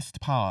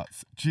 honest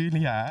parts,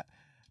 Juliet,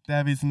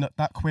 there is not,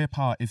 that queer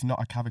part is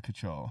not a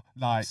caricature.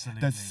 Like,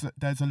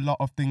 there's a lot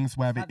of things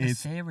where Like it is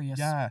serious.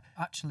 Yeah,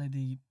 Actually,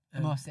 the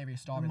most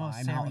serious the most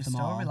storyline out of serious them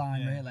all.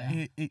 storyline,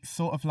 really. it's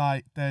sort of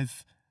like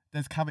there's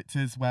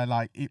characters where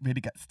like it really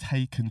gets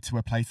taken to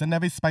a place, and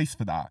there is space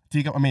for that. Do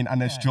you get what I mean? And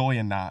there's joy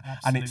in that,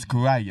 and it's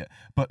great.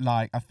 But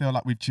like, I feel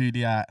like with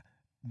Juliet,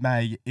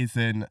 May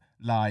isn't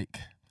like,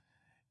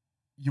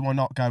 you are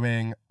not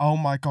going, oh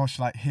my gosh,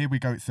 like here we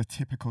go, it's a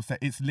typical set.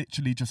 It's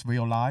literally just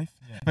real life.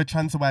 For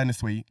Trans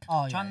Awareness Week,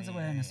 Trans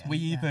Awareness we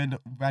Week, even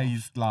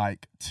raised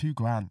like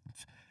 $2,000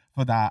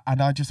 for that,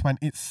 and I just went,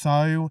 it's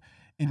so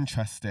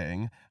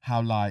interesting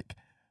how like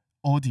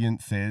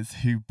audiences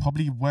who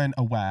probably weren't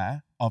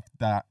aware of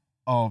that,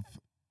 of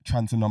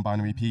trans and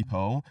non-binary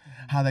people,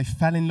 how they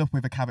fell in love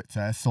with a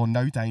character, saw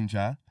no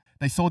danger.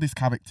 They saw this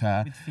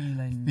character, with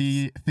feelings.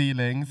 the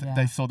feelings,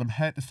 they saw them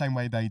hurt the same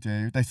way they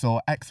do. They saw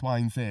X, Y,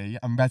 and Z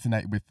and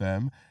resonated with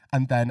them.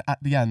 And then at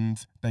the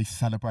end, they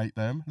celebrate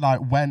them. Like,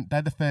 when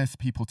they're the first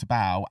people to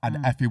bow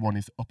and everyone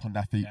is up on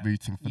their feet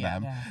rooting for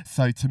them.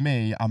 So to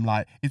me, I'm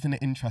like, isn't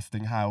it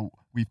interesting how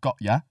we've got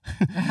you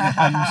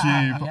and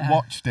you've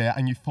watched it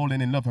and you've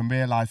fallen in love and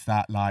realised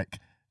that, like,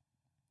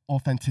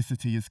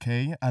 authenticity is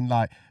key. And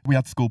like, we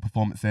had school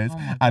performances,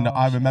 and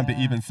I remember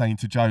even saying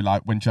to Joe,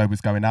 like when Joe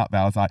was going out there,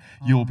 I was like,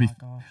 you'll be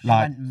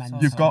like,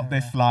 you've got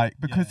this, like,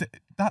 because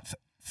that's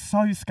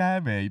so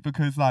scary,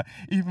 because like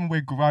even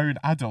we're grown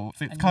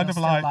adults, it's kind of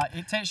like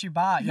it takes you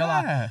back. You're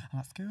like, I'm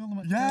at school,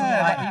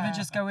 like, even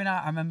just going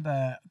out, I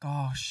remember,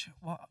 gosh,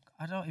 what,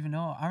 I don't even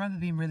know. I remember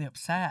being really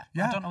upset.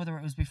 I don't know whether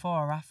it was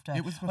before or after.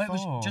 It was before. Well, it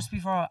was just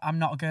before I'm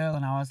Not a Girl,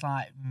 and I was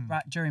like,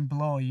 right during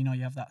Blow, you know,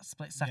 you have that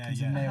split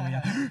seconds in there where you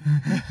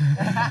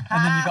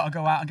and then you got to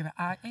go out and give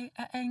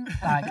it,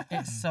 like,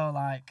 it's so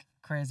like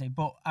crazy.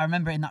 But I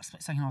remember in that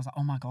split second, I was like,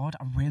 oh my god,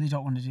 I really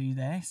don't want to do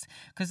this,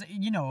 because,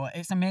 you know,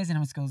 it's amazing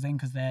how school's in,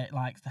 because they're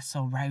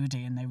so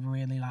rowdy and they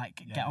really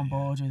like get on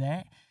board with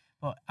it.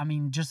 But I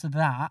mean, just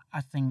that,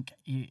 I think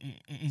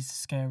it is a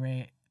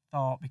scary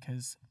thought,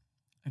 because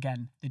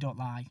again, they don't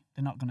lie.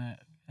 They're not gonna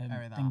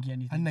think you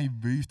anything. And they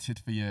rooted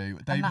for you.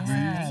 They rooted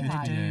they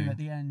for do you at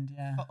the end.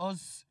 Yeah. For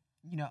us,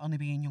 you know, only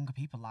being younger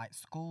people, like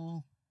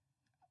school,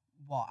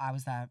 what I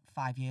was there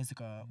 5 years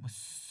ago, was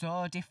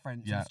so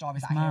different to the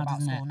stories that I hear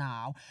about school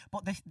now.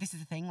 But this is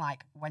the thing,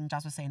 like when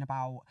Jazz was saying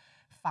about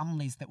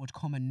families that would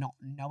come and not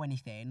know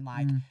anything,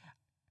 like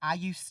I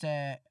used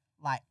to,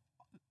 like,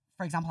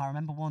 for example, I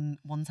remember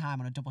one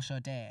time on a double show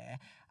day,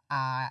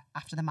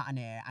 after the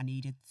matinee, I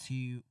needed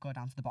to go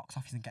down to the box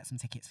office and get some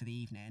tickets for the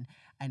evening.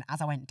 And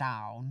as I went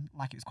down,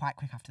 like it was quite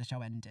quick after the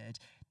show ended,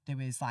 there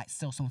was like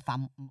still some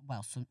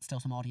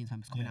audience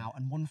members coming out,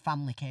 and one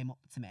family came up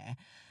to me,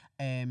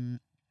 and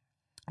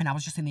I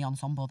was just in the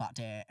ensemble that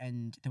day,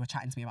 and they were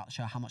chatting to me about the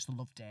show, how much they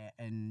loved it,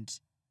 and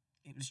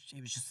it was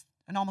just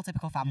a normal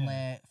typical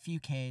family, few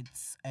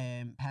kids,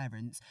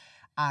 parents,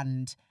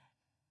 and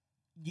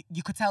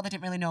you could tell they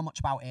didn't really know much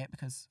about it,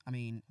 because, I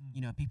mean,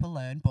 you know, people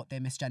learn, but they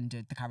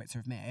misgendered the character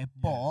of May.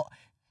 But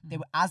they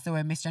were, as they were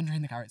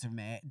misgendering the character of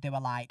May, they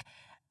were like,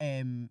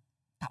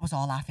 that was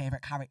all our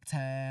favourite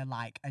character,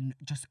 like, and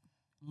just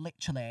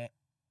literally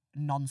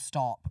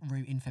non-stop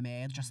rooting for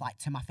me, just like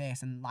to my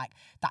face. And like,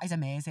 that is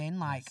amazing.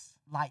 Like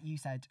you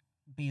said,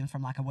 being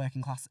from like a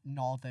working class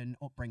northern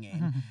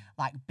upbringing,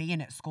 like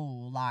being at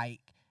school,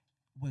 like,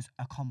 was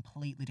a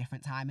completely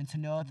different time. And to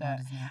know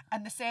that,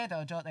 and they say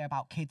though, don't they,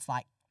 about kids,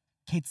 like,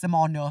 kids are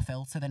more no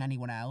filter than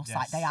anyone else.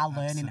 Like, they are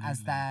learning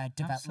as they're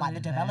like,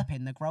 they're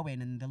developing, they're growing,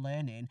 and they're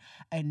learning.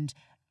 And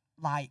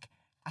like,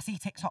 I see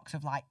TikToks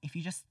of like, if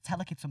you just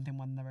tell a kid something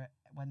when they're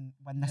when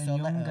they're They're so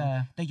little.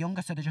 younger. They're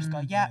younger, so they just go,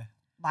 Mm, yeah.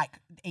 Like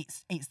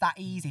it's that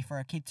easy for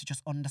a kid to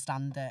just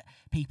understand that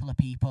people are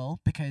people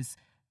because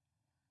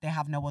they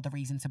have no other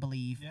reason to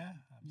believe. Yeah,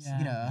 Yeah.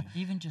 You know.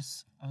 Even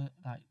just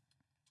like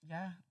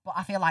Yeah, but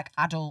I feel like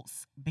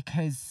adults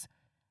because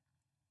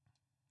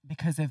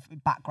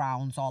of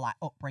backgrounds or like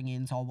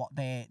upbringings or what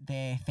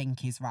they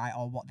think is right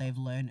or what they've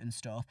learned and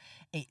stuff.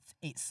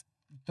 It's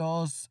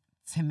those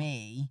to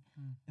me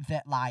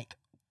that like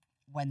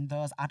when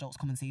those adults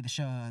come and see the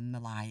show and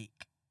they're like,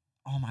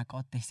 oh my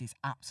god, this is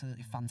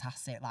absolutely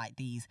fantastic. Like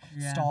these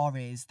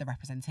stories, the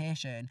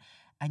representation,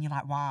 and you're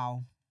like,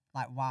 wow.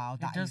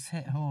 it does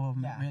hit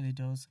home. Yeah. It really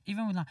does.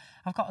 Even with like,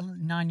 I've got a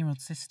 9-year-old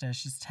sister.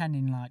 She's 10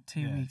 in like 2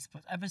 Yeah. weeks.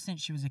 But ever since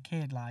she was a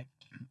kid, like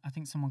I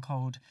think someone.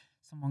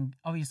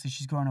 Obviously,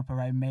 she's grown up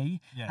around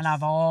me, Yes. and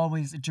I've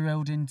always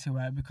drilled into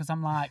her because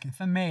I'm like,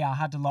 for me, I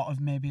had a lot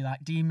of maybe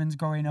like demons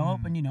growing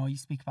up, and you know, you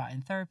speak about it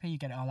in therapy, you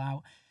get it all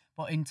out.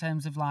 But in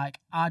terms of like,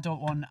 I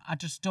want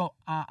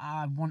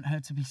her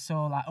to be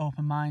so like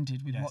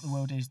open-minded with what the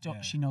world is.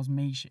 Yeah. She knows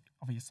me,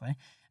 obviously,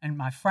 and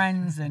my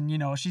friends, and you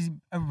know, she's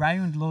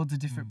around loads of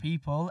different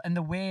people. And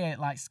the way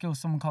like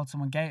someone called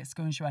someone gay at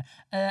school, and she went,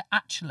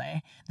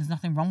 actually, there's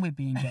nothing wrong with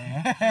being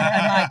gay.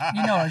 And like,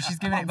 you know, she's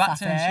giving it back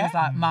to her. And she was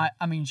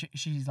like,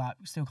 she's like,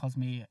 still calls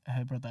me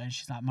her brother, and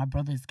she's like, my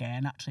brother's gay,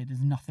 and actually,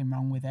 there's nothing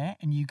wrong with it,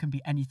 and you can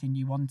be anything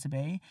you want to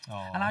be.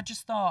 And I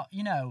just thought,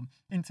 you know,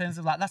 in terms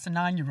of like, that's a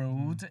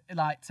 9-year-old.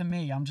 Like to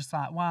me, I'm just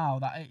like, wow,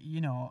 that, you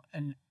know,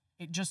 and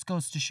it just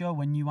goes to show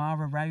when you are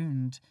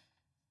around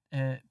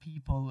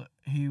people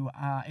who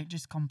are, it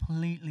just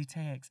completely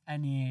takes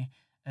any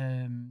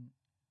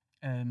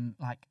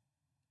like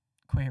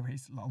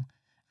queries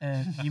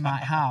you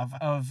might have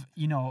of,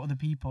 you know, other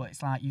people.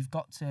 It's like you've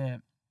got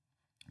to,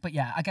 but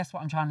yeah, I guess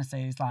what I'm trying to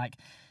say is like,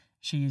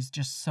 she's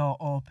just so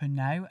open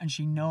now, and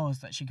she knows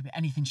that she can be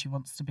anything she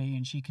wants to be,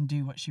 and she can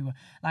do what she wants.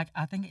 Like,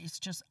 I think it's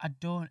just,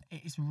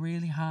 it's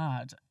really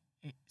hard.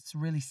 It's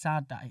really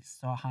sad that it's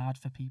so hard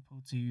for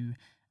people to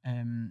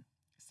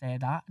say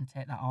that and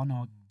take that on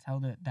or tell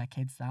their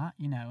kids that,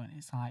 you know, and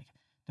it's like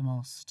the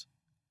most,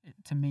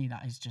 to me,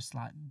 that is just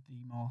like the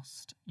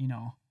most, you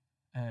know,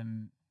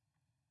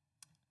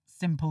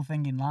 simple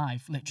thing in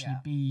life. Literally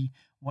be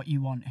what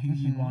you want, who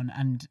you want,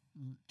 and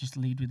just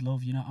lead with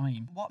love, you know what I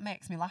mean? What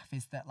makes me laugh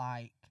is that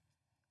like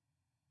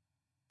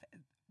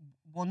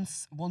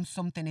once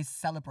something is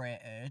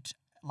celebrated,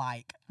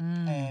 like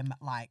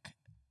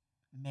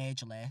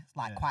majorly,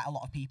 like quite a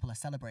lot of people are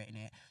celebrating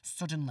it,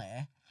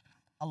 suddenly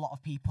a lot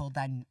of people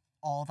then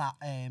all that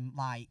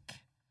like,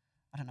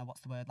 I don't know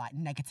what's the word, like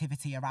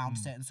negativity around a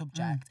certain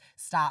subject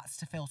starts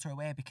to filter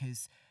away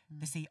because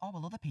they see, oh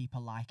well, other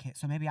people like it,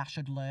 so maybe I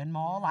should learn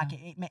more. Like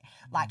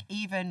like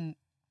even,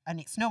 and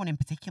it's no one in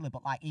particular,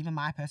 but like even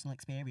my personal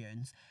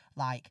experience,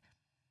 like,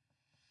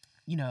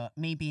 you know,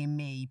 me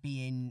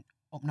being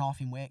up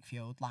north in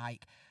Wakefield,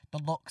 like the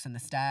looks and the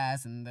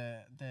stares and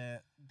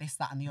the this,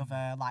 that and the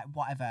other, like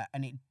whatever,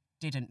 and it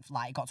didn't,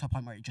 like, it got to a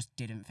point where it just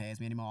didn't faze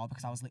me anymore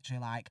because I was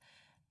literally like,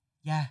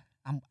 yeah,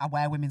 I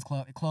wear women's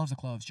clothes. Clothes are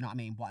clothes. Do you know what I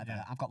mean? Whatever.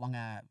 Yeah. I've got long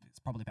hair. It's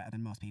probably better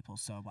than most people.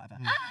 So whatever.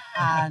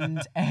 And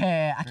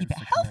I keep it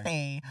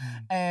healthy.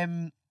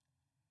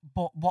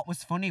 But what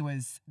was funny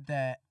was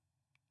that,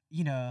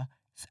 you know,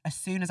 as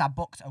soon as I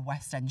booked a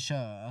West End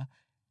show,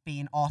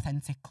 being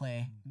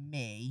authentically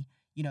me,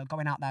 you know,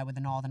 going out there with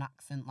a northern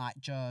accent like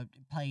Joe,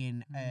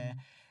 playing a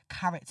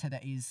character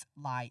that is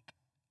like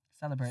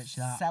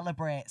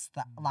celebrates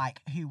that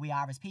like who we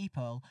are as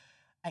people,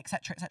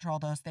 etc., all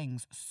those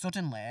things.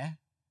 Suddenly,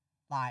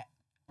 like,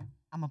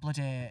 I'm a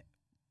bloody,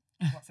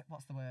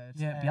 what's the word?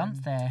 Yeah,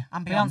 Beyonce.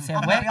 I'm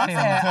Beyonce I'm Wakefield.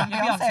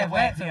 Beyonce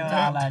Wakefield,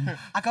 darling.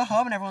 I go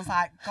home and everyone's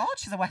like, God,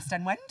 she's a West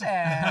End Wendy.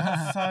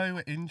 That's so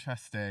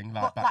interesting,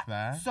 like, but, back like,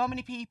 there. So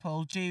many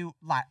people do,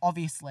 like,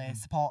 obviously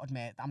supported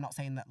me. I'm not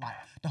saying that, like,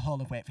 the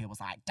whole of Wakefield was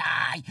like,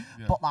 die.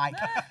 Yeah. But, like,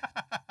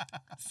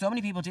 so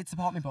many people did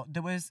support me, but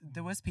there was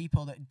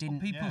people that didn't.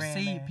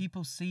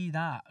 People see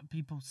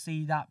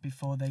that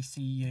before they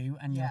see you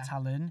and your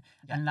talent,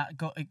 and that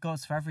it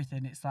goes for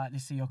everything. It's like they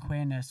see your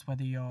queerness,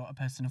 whether you're a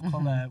person of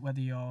color,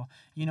 whether you're,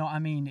 you know what I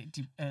mean.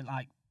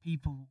 Like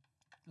people,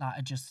 like,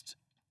 are just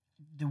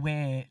the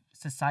way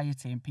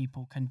society and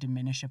people can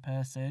diminish a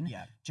person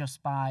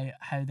just by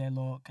how they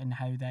look and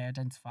how they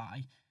identify.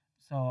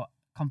 So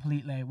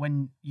completely,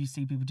 when you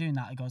see people doing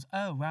that, it goes,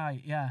 oh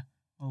right, yeah,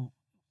 well,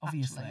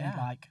 obviously,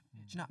 actually, like,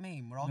 do you know what I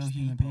mean? We're all real just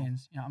human people.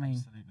 beings. You know what I mean?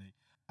 Absolutely.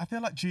 I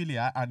feel like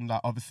Juliet, and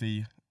like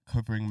obviously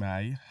covering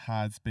May,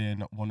 has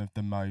been one of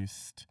the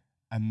most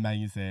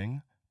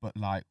amazing but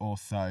like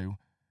also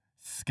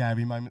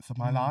scary moments of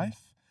my life.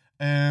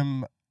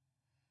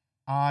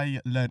 I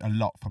learned a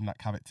lot from that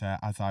character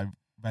as I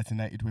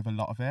resonated with a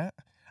lot of it,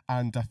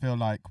 and I feel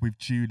like with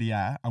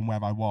Juliet and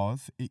where I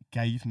was, it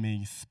gave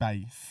me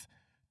space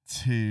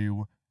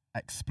to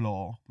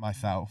explore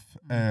myself.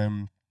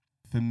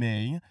 For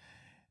me,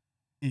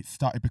 it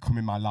started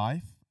becoming my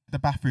life. The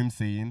bathroom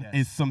scene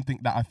is something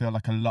that I feel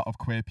like a lot of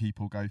queer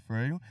people go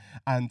through,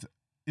 and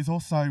is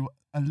also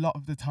a lot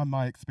of the time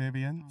my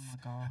experience. Oh my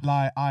gosh.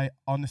 Like, I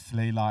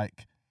honestly,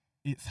 like,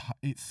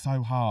 it's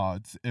so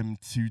hard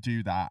to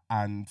do that,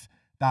 and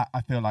that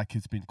I feel like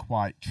has been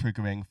quite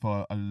triggering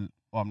for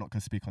well, I'm not going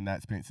to speak on their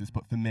experiences,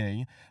 but for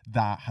me,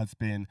 that has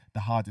been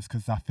the hardest,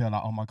 because I feel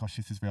like, oh my gosh,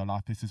 this is real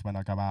life. This is when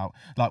I go out.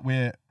 Like,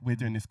 we're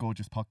doing this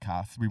gorgeous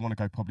podcast. We want to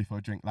go probably for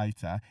a drink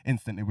later.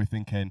 Instantly, we're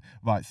thinking,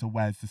 right, so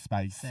where's the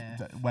space?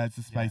 Where's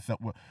the space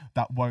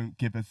that won't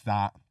give us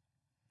that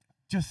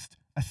just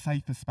a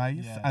safer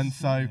space? Yes, and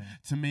so, yeah.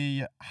 to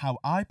me, how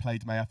I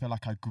played May, I feel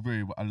like I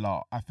grew a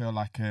lot. I feel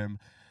like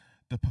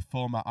the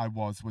performer I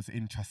was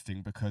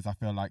interesting, because I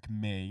feel like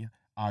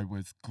I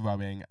was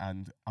growing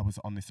and I was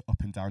on this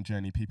up and down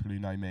journey. People who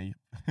know me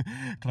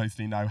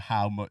closely know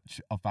how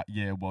much of that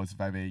year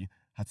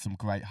had some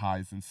great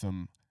highs and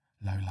some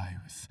low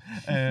lows.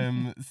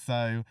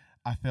 So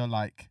I feel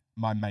like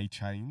my May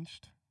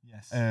changed.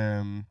 Yes.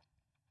 I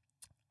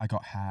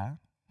got hair.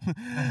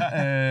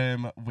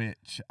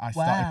 Which I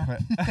Where?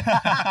 started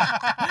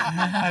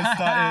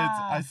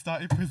I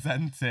started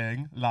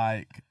presenting,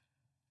 like,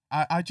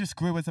 I just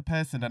grew as a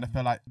person, and I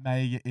feel like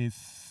May is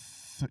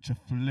such a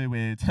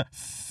fluid,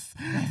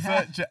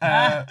 such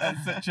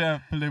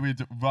a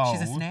fluid role.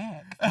 She's a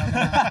snake.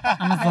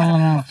 I'm a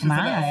little She's a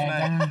little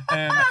snake.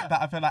 snake. That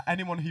I feel like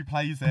anyone who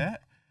plays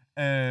it,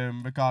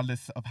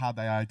 regardless of how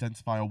they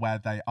identify or where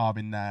they are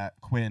in their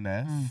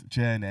queerness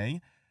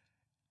journey,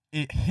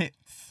 it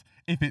hits.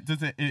 If it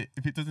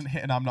doesn't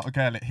hit and I'm not a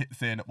girl, it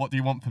hits in, what do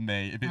you want from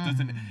me? If it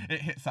doesn't,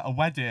 it hits at a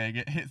wedding.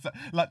 It hits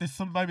like, there's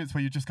some moments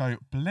where you just go,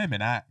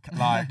 blimmin' heck,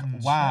 like,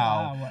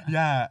 wow. Wow.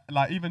 Yeah,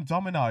 like even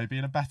Domino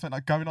being a best friend,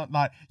 like going on,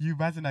 like you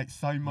resonate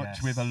so much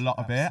Yes, with a lot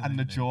of it, and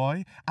the absolutely.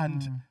 joy,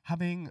 and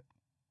having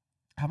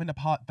a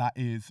part that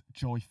is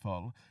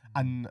joyful,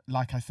 and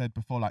like I said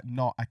before, like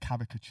not a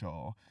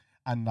caricature,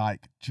 and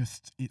like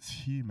just it's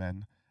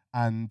human,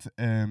 and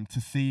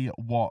to see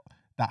what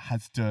that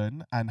has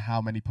done and how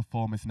many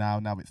performers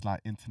now it's like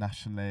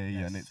internationally,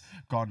 and it's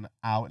gone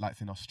out, like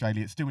it's in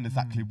Australia, it's doing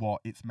exactly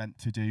what it's meant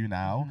to do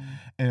now.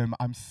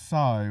 I'm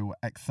so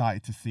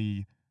excited to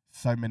see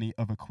so many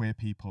other queer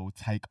people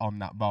take on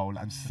that role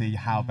and see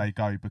how they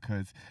go,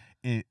 because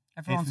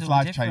Everyone's it's will be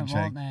life different, changing.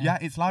 won't they? Yeah,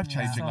 it's life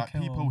changing. So Like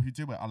cool. people who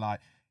do it are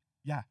like,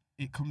 yeah,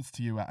 it comes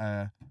to you at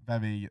a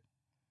very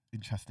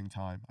interesting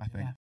time, I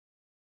think. Yeah.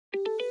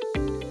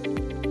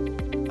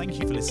 Thank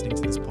you for listening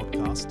to this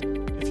podcast.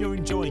 If you're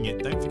enjoying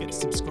it, don't forget to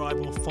subscribe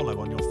or follow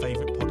on your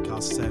favourite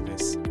podcast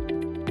service.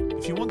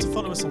 If you want to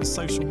follow us on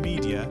social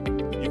media,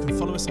 you can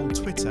follow us on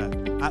Twitter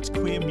at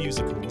Queer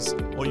Musicals,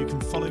 or you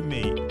can follow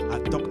me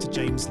at Dr.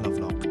 James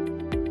Lovelock.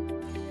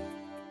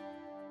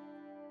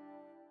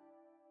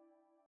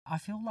 I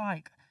feel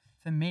like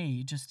for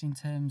me, just in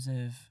terms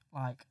of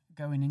like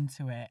going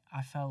into it,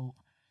 I felt,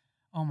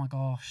 oh my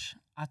gosh.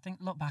 I think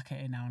look back at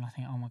it now and I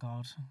think, oh my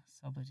god,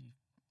 so bloody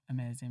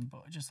amazing.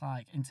 But just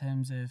like in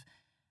terms of,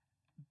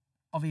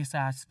 obviously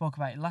I spoke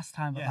about it last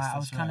time, but Yes, like I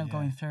was that's kind right, of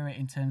going through it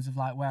in terms of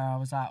like where I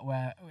was at,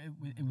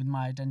 with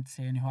my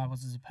identity and who I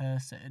was as a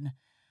person.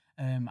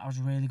 I was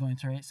really going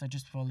through it. So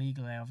just before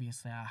legally,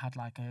 obviously, I had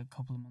like a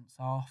couple of months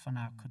off, and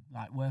I could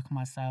like work on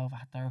myself. I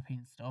had therapy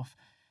and stuff.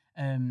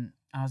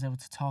 I was able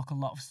to talk a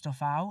lot of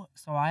stuff out.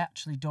 So I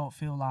actually don't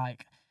feel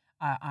like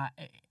I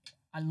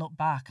look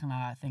back and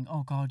I think,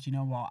 oh God, you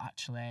know what?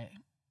 Actually,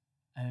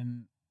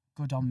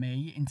 good on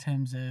me in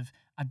terms of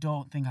I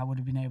don't think I would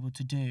have been able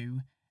to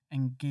do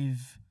and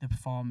give the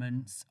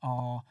performance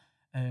or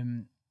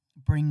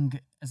bring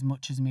as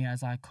much as me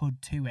as I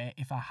could to it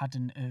if I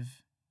hadn't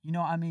of, you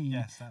know what I mean?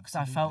 Yes, Because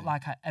I felt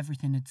like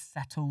everything had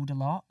settled a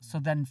lot. So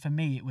then for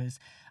me,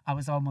 I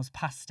was almost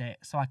past it,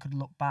 so I could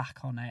look back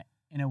on it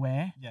in a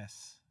way.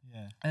 Yes,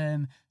 yeah.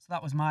 So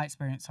that was my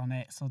experience on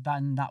it. So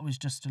then that was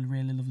just a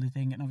really lovely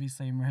thing. And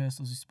obviously in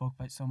rehearsals, we spoke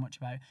about so much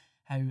about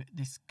how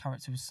this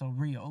character was so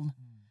real.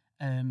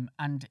 And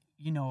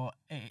you know,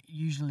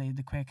 usually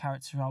the queer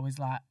characters are always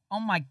like, "Oh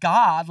my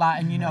god!" Like,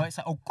 and you know, it's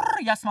like, "Oh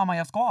yes, mama,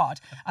 yes, God."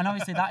 And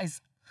obviously that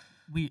is,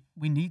 we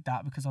need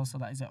that, because also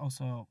that is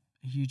also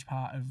a huge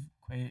part of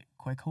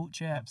queer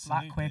culture,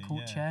 Absolutely, Black queer yeah.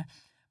 culture.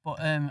 But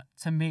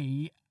to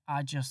me,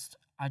 I just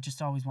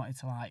always wanted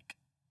to like,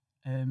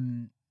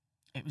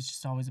 it was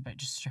just always about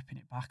just stripping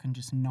it back and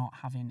just not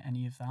having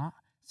any of that.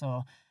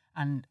 So,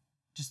 and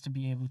just to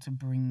be able to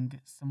bring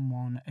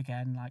someone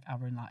again like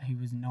Aaron, like who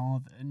was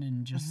Northern,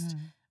 and just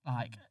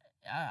like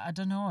I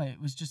don't know, it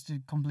was just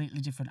a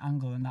completely different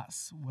angle, and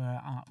that's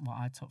what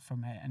I took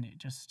from it, and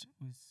it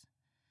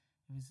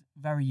was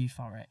very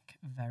euphoric,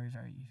 very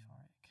very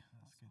euphoric.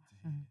 That's good to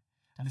hear.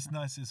 And it's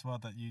nice as well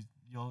that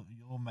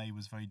your May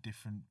was very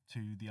different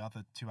to the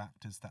other two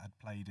actors that had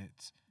played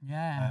it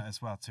Yeah.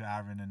 as well, to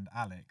Aaron and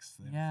Alex.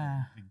 There was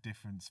Yeah. a big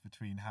difference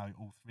between how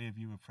all three of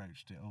you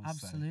approached it also.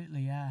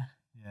 Absolutely, yeah.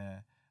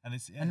 Yeah. And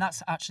it's And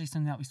that's actually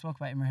something that we spoke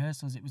about in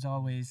rehearsals. It was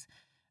always,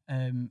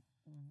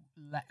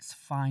 let's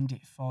find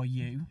it for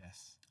you.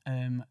 Yes.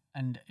 And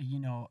you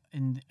know,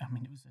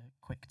 it was a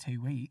quick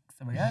 2 weeks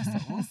of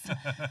rehearsals,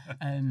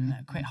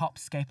 quick hop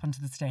skip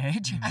onto the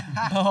stage.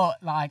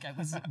 But like it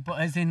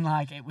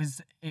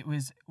was, it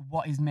was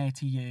what is made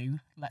to you.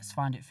 Let's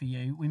find it for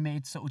you. We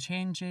made subtle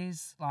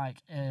changes, like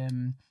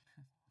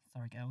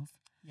sorry girls.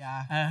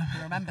 Yeah,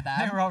 you remember They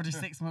them? were already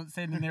 6 months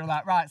in, and they were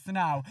like, right, so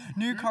now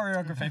new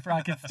choreography for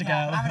our kids to go.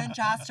 Aaron and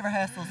Jazz to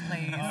rehearsals,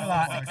 please. Oh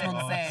Like my 6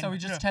 months in. So we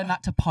just turned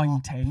that to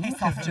pointing. Piss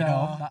off, you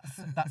know, Joe.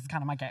 that's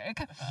kind of my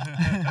gig.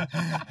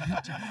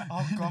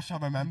 Oh gosh, I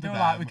remember They were that.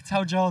 like, we could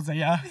tell Josie,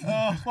 yeah.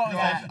 What was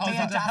Yeah, it? me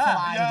and Jazz were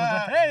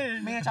like, Hey.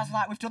 me and Jazz were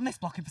like, we've done this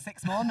blocking for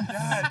 6 months.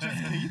 Yeah, just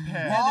keep it.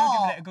 Yeah, they were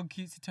giving What? it a good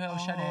cutesy turtle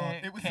Oh,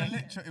 shady. it was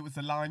it was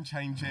the line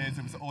changes.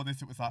 It was all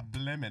this. It was like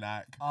blimmin'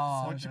 heck.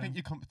 Oh, Once you think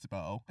you're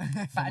comfortable,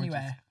 But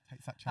anyway,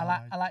 takes that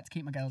I like to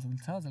keep my girls on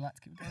the toes. I like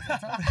to keep my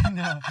girls on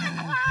the toes. No.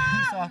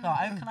 So I thought,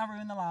 how can I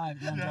ruin the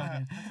live? No, I'm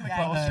joking.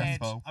 Yeah, But, it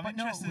stressful. I'm But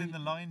no, interested we- in the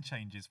line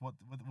changes. What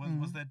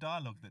was there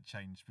dialogue that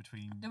changed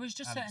between? There was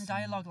just Alex certain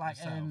dialogue, and like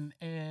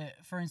yourself?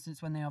 for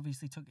instance, when they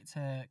obviously took it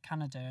to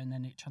Canada and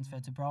then it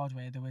transferred to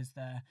Broadway, there was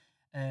the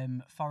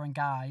foreign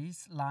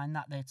guys line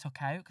that they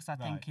took out because I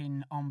think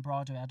on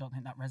Broadway I don't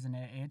think that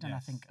resonated, and I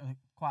Yes. think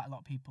quite a lot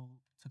of people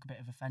took a bit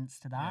of offence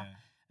to that.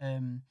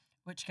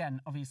 Which again,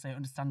 obviously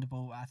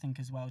understandable, I think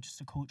as well, just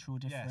a cultural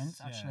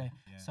difference Yes, yeah, actually.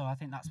 yeah. So I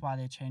think that's why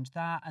they changed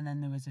that. And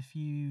then there was a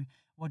few,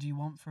 what do you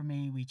want from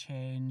me? We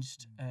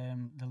changed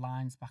the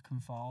lines back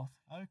and forth.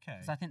 Okay.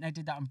 Because I think they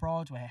did that on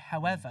Broadway.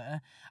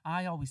 However,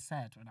 I always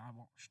said when I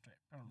watched it,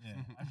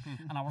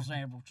 and I wasn't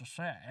able to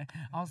say,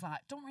 I was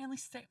like, don't really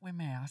stick with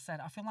me. I said,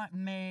 I feel like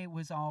May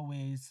was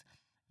always,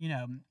 you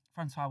know,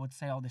 Francois would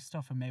say all this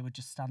stuff and May would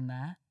just stand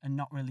there and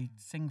not really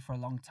sing for a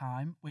long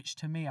time, which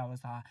to me, I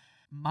was like,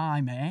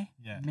 my May,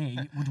 me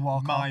would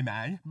walk off. My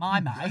May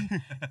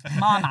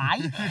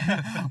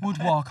would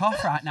walk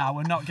off right now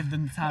and not give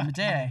them the time of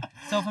day.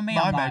 So for me,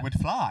 my I'm May like, would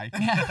fly.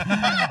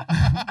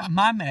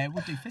 my May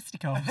would do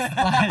fisticuffs. Like, do you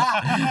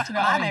know what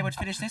I I mean? May would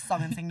finish this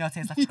song and sing No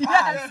Tears Left to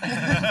Cry.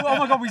 Yes. Oh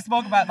my god, we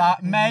spoke about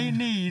that. May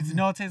needs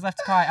No Tears Left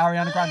to Cry.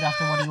 Ariana Grande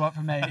after What Do You Want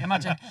From Me?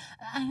 Imagine.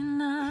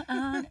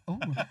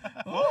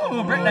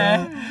 Ooh,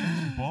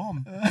 Britney.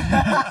 Warm.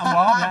 I'm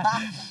warm,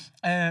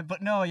 yeah.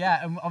 But no,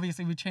 yeah, and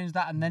obviously we changed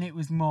that, and then it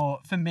was more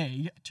for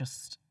me,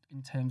 just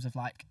in terms of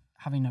like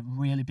having a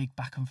really big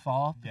back and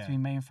forth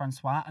between me and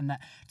Francois, and that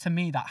to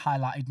me that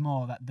highlighted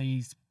more that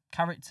these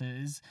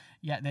characters,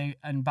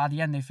 and by the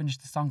end they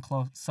finished the song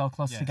so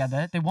close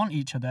together. They want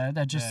each other.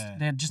 They're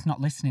just not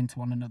listening to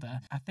one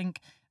another. I think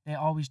they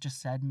always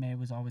just said May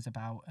was always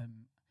about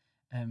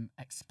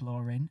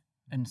exploring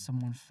and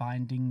someone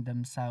finding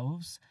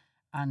themselves.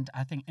 And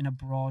I think in a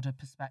broader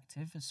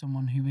perspective, as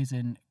someone who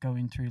isn't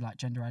going through like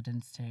gender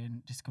identity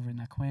and discovering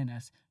their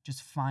queerness,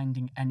 just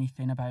finding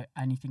anything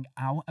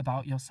out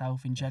about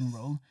yourself in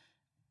general,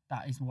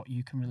 that is what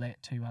you can relate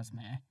to as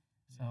May.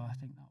 So I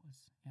think that was,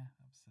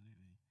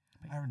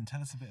 absolutely. Aaron,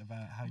 tell us a bit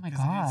about how. Oh my 'cause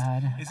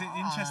God. It's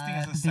interesting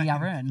as a The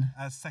Aaron.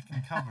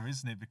 second cover,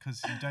 isn't it?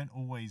 Because you don't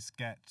always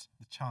get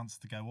the chance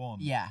to go on.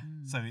 Yeah.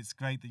 So it's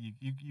great that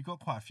you got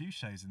quite a few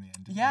shows in the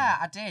end. Didn't Yeah,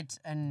 you? I did.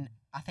 And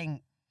I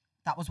think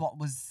that was what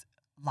was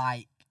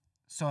like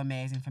so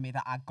amazing for me,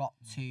 that I got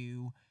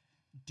to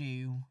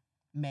do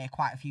May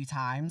quite a few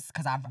times,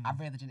 because I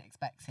really didn't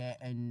expect it.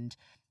 And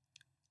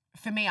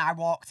for me, I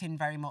walked in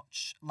very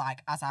much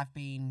like, as I've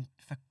been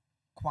for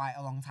quite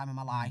a long time in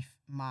my life,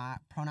 my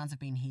pronouns have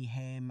been he,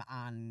 him,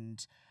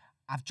 and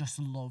I've just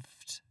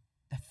loved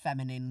the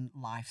feminine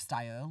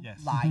lifestyle.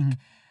 Yes. Like,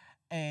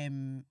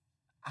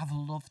 I've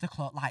loved the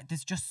clothes. Like,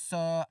 there's just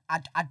so,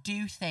 I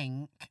do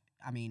think,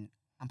 I mean,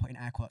 I'm putting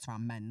air quotes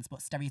around men's, but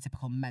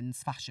stereotypical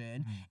men's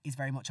fashion is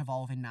very much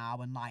evolving now,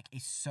 and like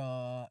is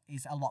a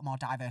lot more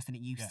diverse than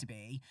it used to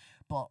be.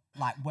 But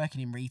like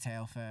working in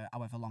retail for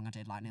however long I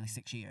did, like nearly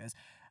 6 years,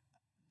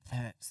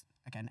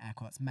 again air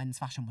quotes, men's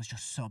fashion was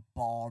just so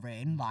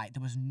boring. Like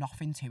there was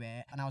nothing to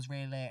it, and I was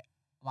really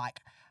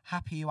like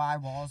happy who I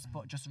was,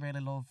 but just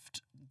really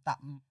loved that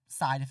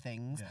side of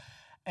things.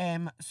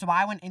 So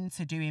I went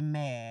into doing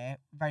May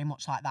very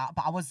much like that,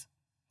 but I was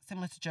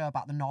similar to Joe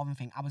about the northern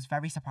thing. I was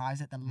very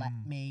surprised that they let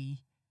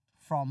me,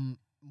 from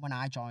when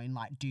I joined,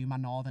 like do my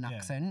northern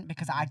accent,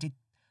 because I did,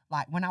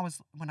 like when I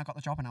got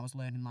the job and I was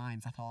learning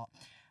lines, I thought,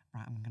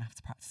 right, I'm gonna have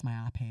to practice my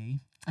RP.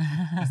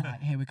 It's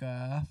like, here we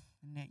go.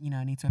 You know,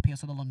 I need to appeal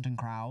to the London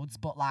crowds.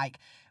 But like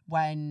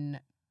when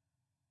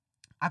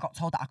I got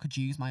told that I could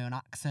use my own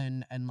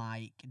accent, and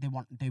like they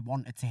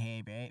wanted to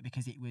hear it,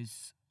 because it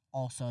was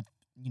also,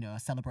 you know,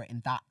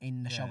 celebrating that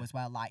in the show as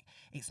well. Like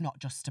it's not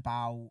just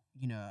about,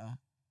 you know,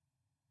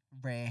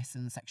 race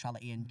and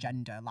sexuality and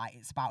gender, like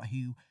it's about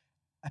who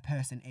a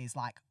person is,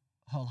 like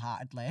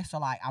wholeheartedly. So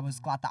like I was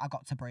glad that I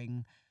got to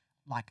bring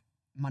like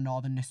my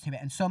northernness to it,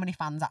 and so many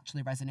fans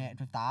actually resonated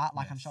with that.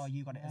 Like I'm sure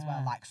you got it as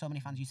well. Like so many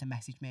fans used to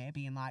message me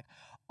being like,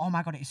 oh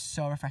my god, it is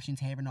so refreshing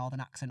to hear a northern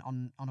accent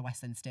on a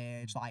West End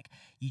stage. Like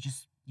you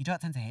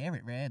don't tend to hear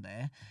it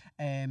really.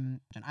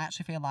 And I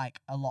actually feel like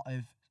a lot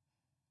of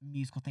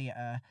musical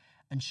theatre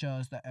and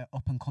shows that are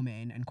up and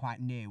coming and quite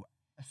new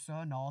are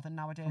so northern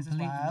nowadays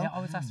Completely. as well. They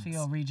always ask for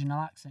your regional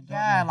accent, don't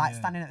Yeah, they? like Yeah.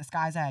 standing at the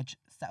Sky's Edge,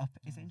 set up.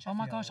 Is it in Oh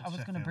my gosh, I Sheffield?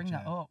 was going to Sheffield, bring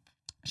that yeah. up.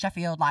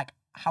 Sheffield, like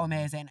how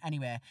amazing.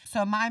 Anyway,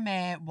 so my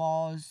mate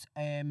was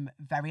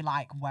very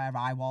like where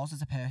I was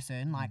as a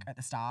person, like at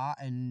the start,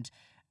 and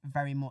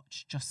very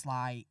much just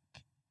like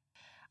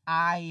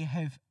I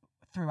have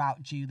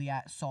throughout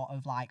Juliet sort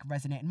of like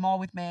resonated more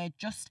with me,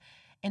 just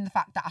in the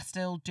fact that I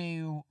still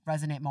do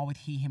resonate more with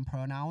he him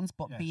pronouns,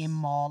 but being Yes.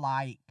 more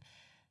like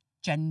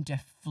gender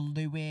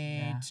fluid,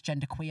 Yeah.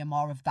 gender queer,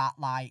 more of that,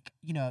 like,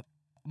 you know,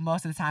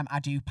 most of the time I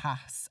do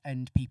pass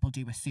and people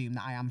do assume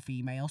that I am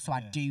female, so I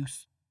Yeah. do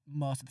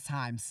most of the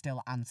time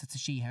still answer to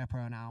she her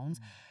pronouns.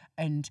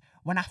 And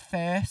when I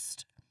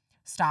first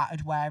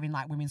started wearing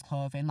like women's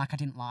clothing, like I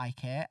didn't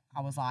like it,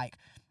 I was like,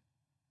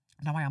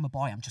 no, I am a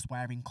boy, I'm just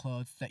wearing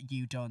clothes that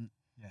you don't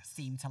Yes.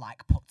 seem to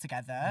like put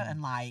together,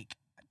 and like,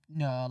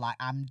 no, like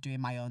I'm doing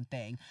my own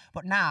thing.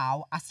 But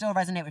now I still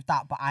resonate with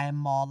that, but I am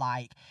more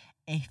like,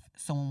 if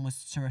someone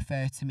was to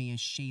refer to me as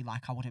she,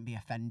 like I wouldn't be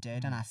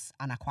offended, and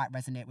I quite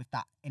resonate with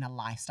that in a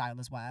lifestyle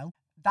as well.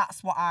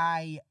 That's what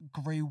I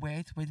grew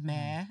with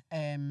me,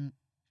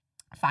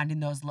 finding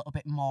those little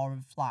bit more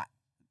of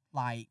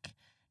like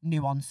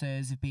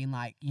nuances of being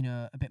like, you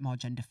know, a bit more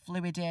gender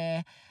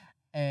fluidy.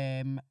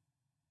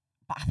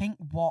 But I think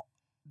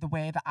the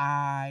way that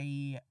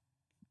I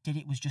did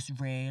it was just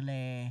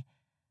really,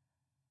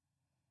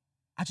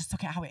 I just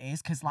took it how it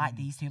is, because like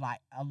these two, like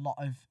a lot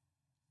of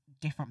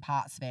different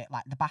parts of it,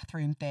 like the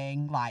bathroom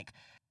thing, like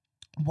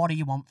what do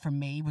you want from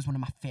me was one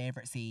of my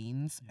favourite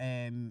scenes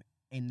in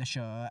the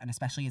show, and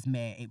especially as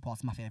mate, it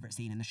was my favourite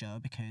scene in the show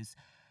because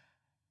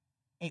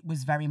it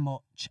was very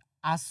much,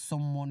 as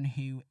someone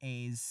who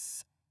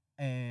is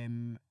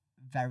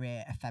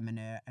very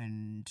effeminate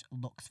and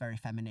looks very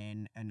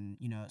feminine and,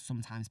 you know,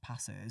 sometimes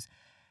passes,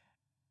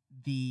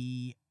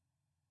 the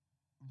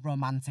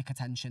romantic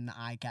attention that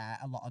I get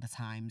a lot of the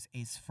times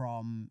is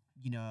from,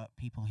 you know,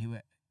 people who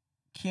are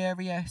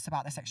curious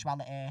about their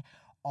sexuality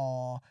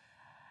or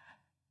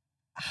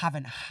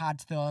haven't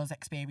had those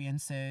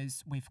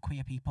experiences with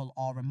queer people,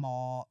 or are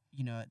more,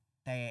 you know,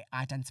 they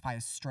identify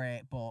as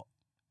straight but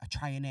are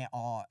trying it,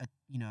 or are,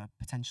 you know,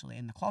 potentially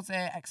in the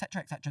closet,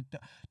 etc., etc.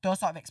 Those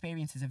sort of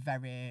experiences are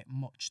very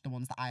much the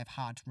ones that I've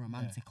had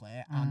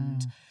romantically.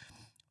 And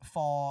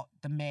for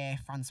the May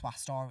Francois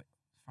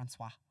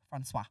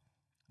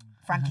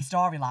Frankie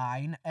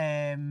storyline,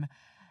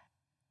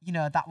 you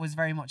know, that was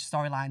very much a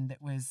storyline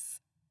that was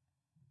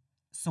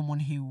someone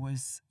who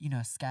was, you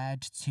know,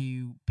 scared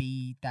to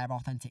be their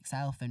authentic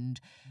self, and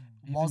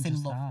was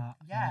in love.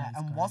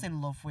 And was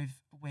in love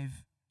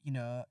with you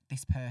know,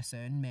 this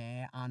person,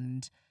 May,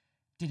 and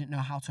didn't know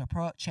how to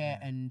approach it,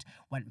 and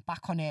went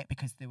back on it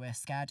because they were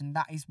scared. And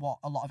that is what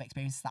a lot of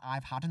experiences that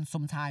I've had. And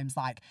sometimes,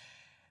 like,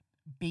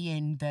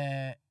 being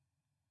the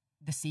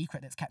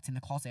secret that's kept in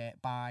the closet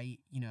by,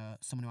 you know,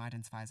 someone who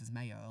identifies as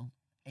male,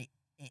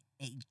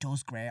 it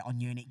does grate on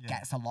you, and it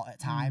gets a lot at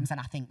times. And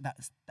I think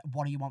that's,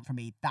 what do you want from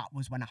me? That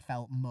was when I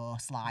felt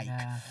most like,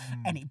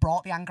 and it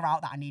brought the anger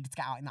out that I needed to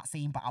get out in that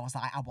scene. But I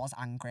was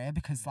angry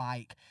because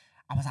like,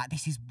 I was like,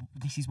 this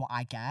is what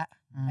I get,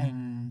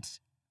 and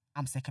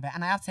I'm sick of it.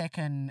 And I have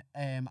taken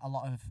a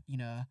lot of, you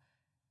know,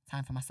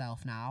 time for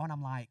myself now, and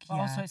I'm like, but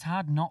also it's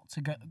hard not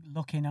to go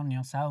look in on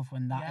yourself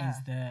when that is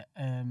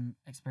the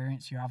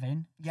experience you're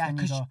having. Yeah,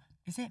 because you go,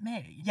 is it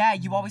me? Yeah,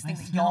 you always think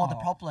It's that you're the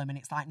not. problem, and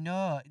it's like,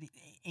 no,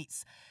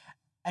 it's,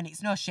 and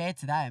it's no shade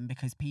to them,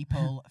 because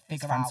people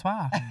It's figure out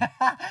Francois.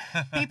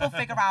 people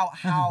figure out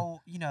how,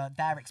 you know,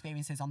 their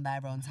experiences on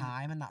their own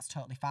time, and that's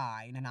totally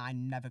fine, and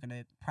I'm never going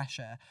to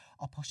pressure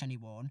or push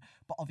anyone.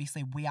 But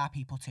obviously we are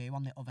people too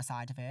on the other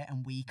side of it,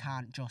 and we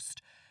can't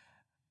just,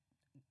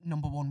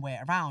 number one, wait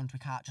around. We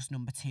can't just,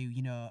 number two,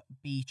 you know,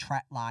 be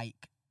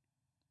like,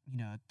 you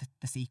know,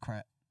 the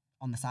secret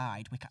on the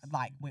side.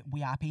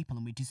 We are people,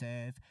 and we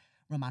deserve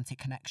romantic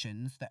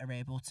connections that are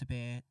able to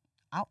be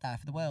out there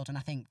for the world. And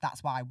I think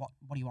that's why what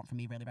do you want from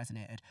me really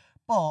resonated.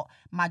 But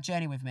my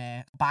journey with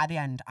me, by the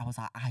end, I was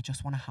like, I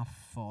just want to have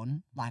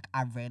fun. Like,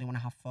 I really want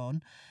to have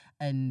fun.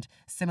 And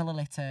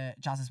similarly to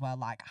Jazz as well,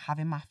 like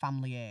having my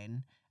family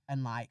in,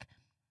 and like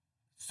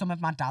some of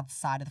my dad's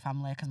side of the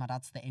family, because my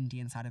dad's the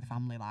Indian side of the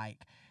family, like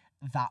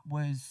that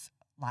was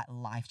like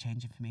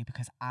life-changing for me,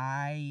 because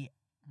I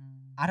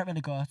don't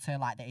really go to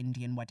like the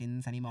Indian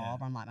weddings anymore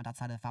on like my dad's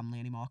side of the family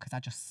anymore, because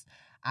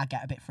I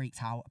get a bit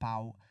freaked out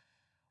about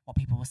what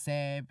people will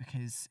say,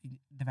 because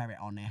they're very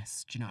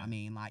honest. Do you know what I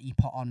mean? Like you'd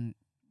put on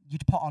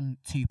 £2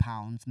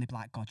 and they'd be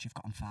like, God, you've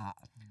gotten fat.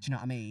 Do you know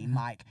what I mean?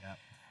 Like,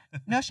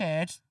 no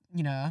shade,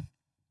 you know,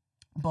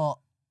 but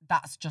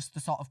that's just the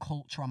sort of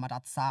culture on my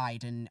dad's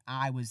side. And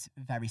I was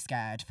very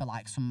scared for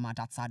like some of my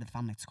dad's side of the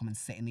family to come and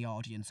sit in the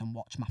audience and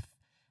watch my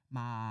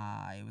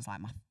it was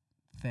like my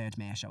third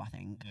May show, I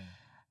think.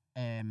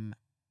 And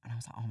I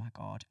was like, oh my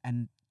God.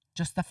 And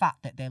just the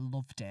fact that they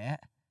loved it,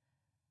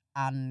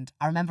 And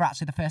I remember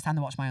actually the first time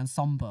they watched my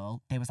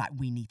ensemble, they was like,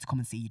 we need to come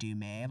and see you do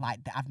May.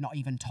 Like, I've not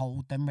even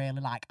told them really,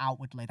 like,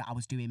 outwardly that I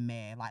was doing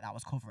May, like, that I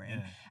was covering.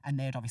 Yeah. And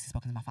they had obviously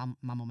spoken to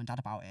my mum and dad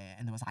about it.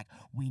 And they was like,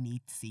 we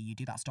need to see you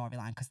do that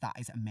storyline because that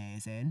is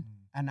amazing.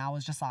 And I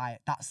was just like,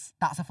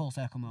 that's a full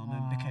circle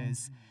moment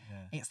because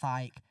it's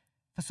like,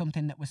 for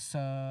something that was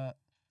so,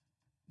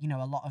 you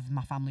know, a lot of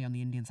my family on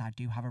the Indian side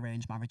do have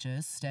arranged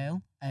marriages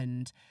still.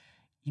 And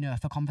you know,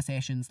 for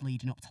conversations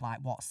leading up to like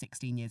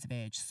 16 years of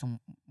age,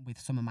 with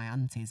some of my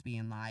aunties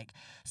being like,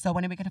 so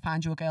when are we going to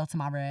find you a girl to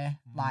marry?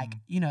 Like,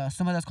 you know,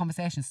 some of those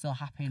conversations still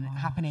happening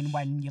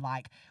when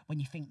when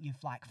you think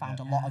you've like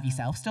found a lot of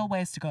yourself, still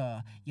ways to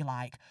go. You're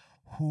like,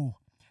 whew,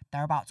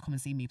 they're about to come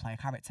and see me play a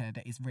character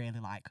that is really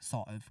like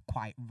sort of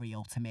quite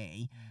real to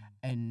me.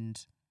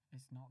 And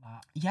it's not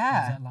that.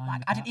 Yeah,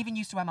 like I didn't even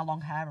used to wear my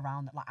long hair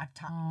around. Like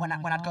when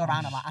I'd go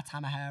around, I'd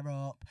tie my hair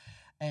up.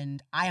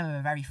 And I am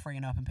a very free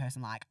and open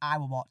person. Like, I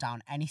will walk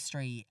down any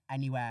street,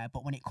 anywhere.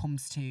 But when it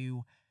comes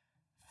to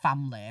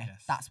family,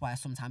 that's where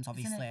sometimes,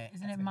 obviously...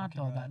 Isn't it mad,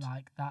 though, that,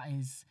 like, that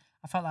is...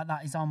 I felt like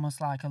that is almost,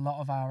 like, a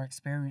lot of our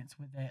experience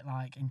with it,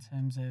 like, in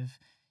terms of,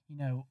 you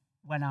know,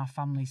 when our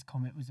families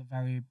come, it was a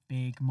very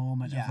big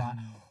moment of, like,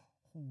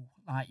 ooh,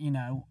 like, you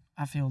know,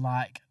 I feel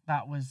like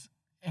that was...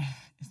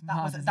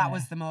 that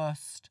was the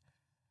most...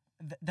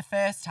 The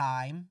first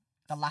time...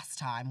 The last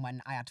time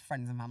when I had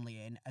friends and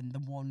family in, and the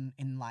one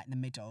in like the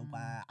middle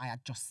where I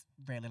had just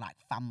really like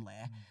family,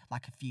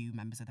 like a few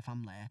members of the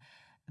family,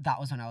 that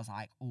was when I was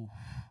like, oh,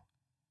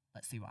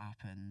 let's see what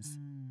happens.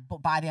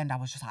 But by the end, I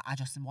was just like, I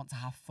just want to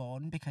have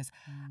fun because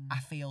I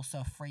feel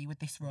so free with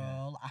this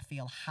role. I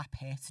feel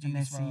happy to do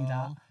this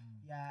role.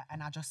 Yeah,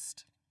 and I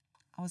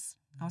was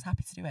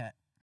happy to do it.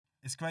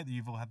 It's great that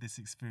you've all had this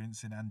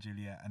experience in Anne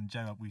Juliet and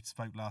Joe. We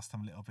spoke last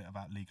time a little bit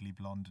about Legally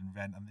Blonde and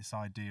Rent and this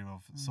idea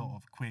of sort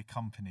of queer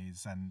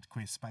companies and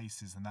queer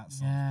spaces and that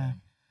sort of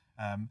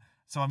thing.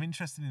 So I'm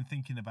interested in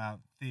thinking about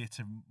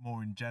theatre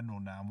more in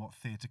general now and what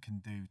theatre can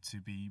do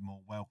to be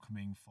more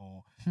welcoming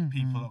for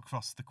people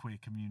across the queer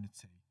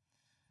community.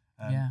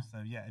 So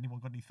anyone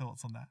got any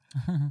thoughts on that?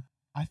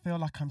 I feel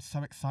like I'm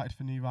so excited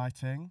for new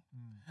writing.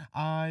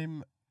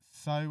 I'm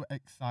so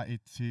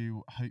excited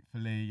to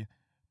hopefully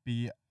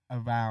be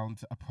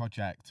around a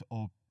project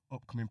or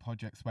upcoming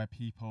projects where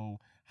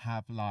people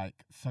have like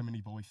so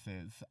many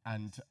voices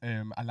and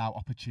allow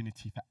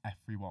opportunity for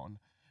everyone.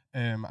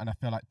 And I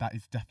feel like that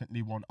is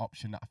definitely one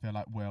option that I feel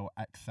like will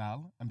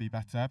excel and be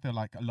better. I feel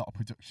like a lot of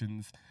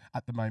productions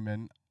at the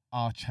moment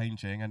are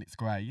changing and it's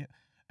great.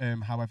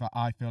 However,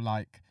 I feel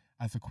like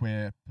as a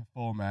queer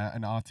performer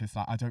and artist,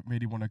 like I don't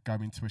really want to go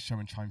into a show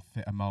and try and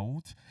fit a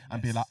mold and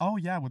be like, oh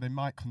yeah, well they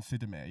might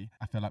consider me.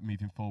 I feel like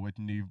moving forward,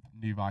 new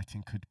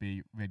writing could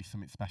be really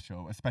something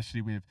special,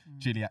 especially with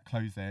Juliet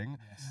closing.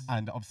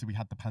 And obviously we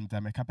had the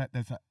pandemic. I bet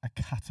there's a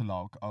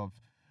catalogue of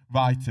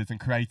writers and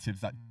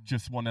creatives that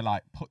just want to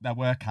like put their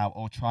work out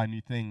or try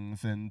new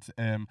things. And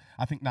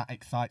I think that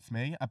excites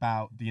me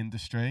about the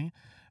industry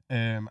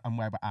and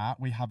where we're at.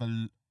 We have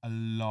a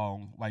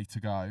long way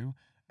to go.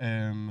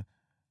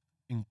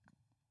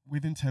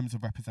 In terms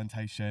of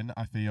representation,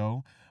 I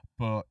feel,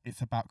 but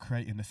it's about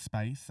creating a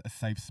space, a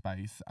safe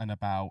space, and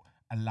about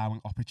allowing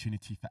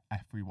opportunity for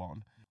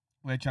everyone.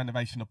 We're a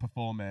generation of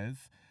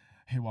performers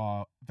who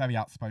are very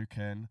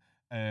outspoken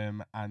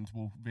and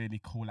will really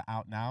call it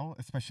out now,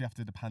 especially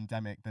after the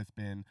pandemic. There's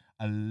been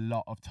a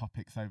lot of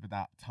topics over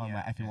that time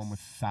where everyone was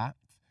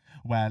sacked,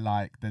 where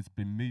like there's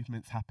been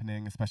movements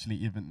happening, especially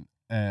even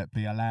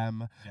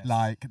BLM.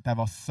 Like there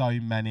are so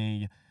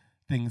many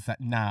things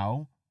that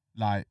now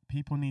like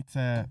people need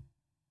to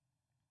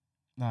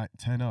like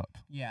turn up.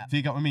 Yeah. Do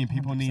you get what I mean?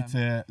 People 100%. need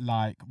to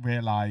like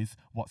realise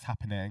what's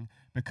happening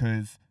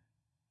because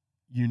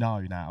you know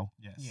now.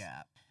 Yes.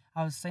 Yeah.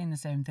 I was saying the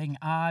same thing.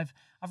 I've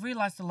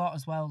realised a lot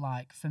as well.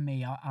 Like for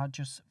me,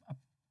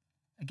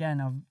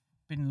 again, I've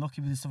been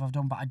lucky with the stuff I've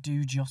done, but I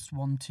do just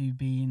want to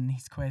be in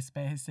these queer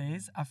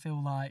spaces. I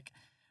feel like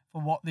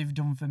for what they've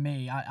done for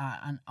me,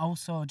 and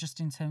also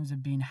just in terms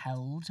of being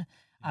held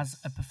as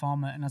a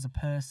performer and as a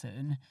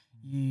person,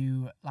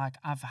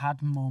 I've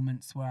had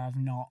moments where I've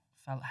not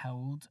felt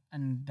held,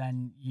 and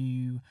then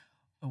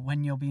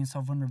when you're being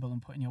so vulnerable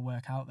and putting your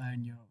work out there,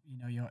 and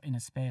you're in a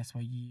space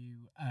where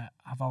you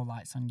have all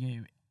lights on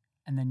you,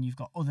 and then you've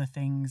got other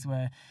things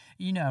where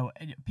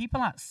people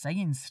aren't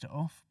saying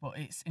stuff, but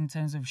it's in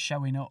terms of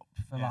showing up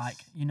for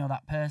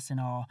that person,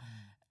 or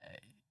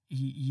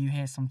you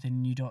hear something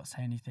and you don't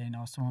say anything,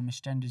 or someone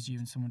misgenders you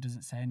and someone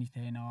doesn't say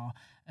anything, or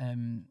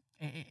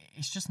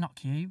it's just not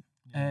cute.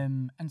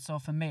 And so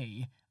for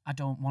me, I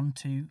don't want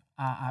to.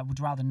 I would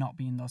rather not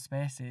be in those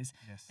spaces.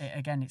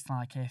 Again, it's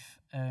like if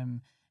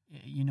when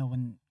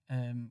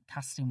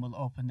casting will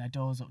open their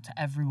doors up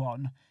to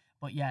everyone,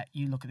 but yet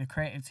you look at the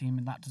creative team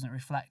and that doesn't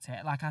reflect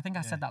it. Like I think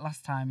I said that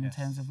last time in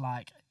terms of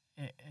like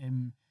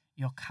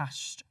your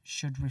cast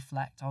should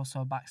reflect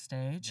also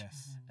backstage,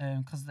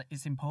 because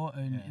it's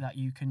important that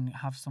you can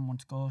have someone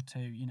to go to.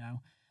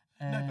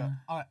 No,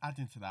 but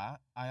adding to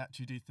that, I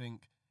actually do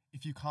think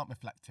if you can't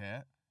reflect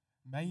it,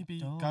 maybe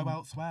Don't. go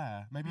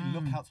elsewhere. Maybe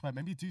look elsewhere.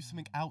 Maybe do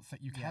something else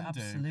that you can do.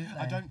 Absolutely.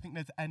 I don't think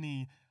there's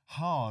any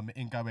harm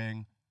in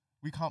going,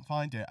 we can't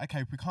find it.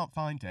 Okay, if we can't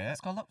find it,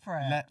 Let's go look for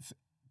it. let's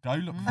go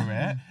look for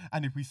it.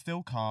 And if we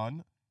still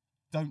can't,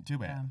 don't do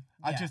it. Yeah.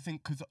 I just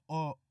think because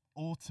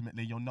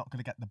ultimately you're not going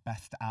to get the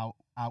best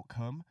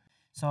outcome.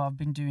 So I've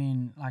been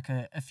doing like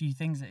a few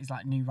things that is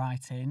like new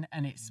writing,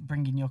 and it's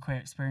bringing your queer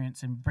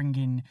experience and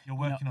bringing. You're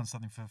working on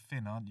something for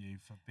Finn, aren't you?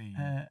 For being.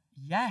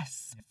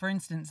 Yes. For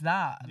instance,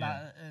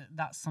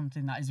 that's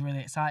something that is really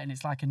exciting.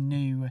 It's like a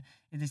new.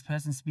 This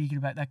person speaking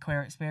about their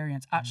queer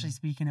experience, actually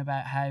speaking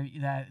about how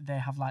they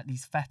have like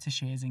these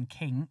fetishes and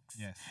kinks.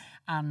 Yes.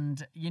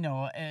 And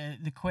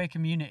the queer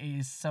community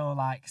is so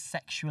like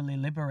sexually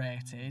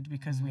liberated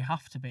because we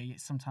have to be.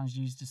 It's sometimes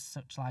used as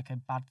such like a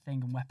bad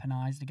thing and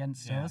weaponized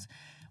against us,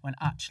 when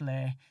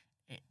actually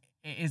it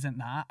isn't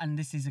that. And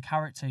this is a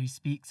character who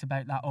speaks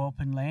about that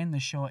openly, and the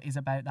show is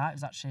about that. It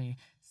was actually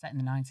set in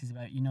the 90s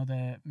about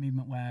the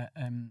movement where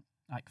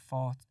like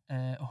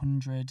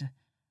 100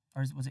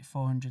 or was it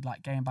 400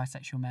 like gay and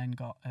bisexual men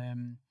got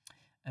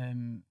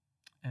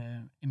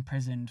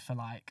imprisoned for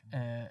like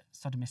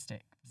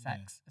sodomistic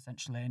sex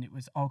essentially, and it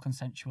was all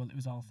consensual, it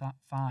was all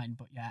fine,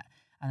 but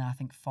and I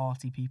think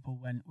 40 people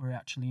were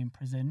actually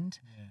imprisoned.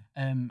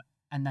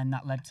 And then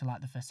that led to like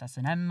the first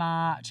S&M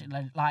march. It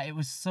led, like, it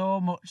was so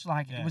much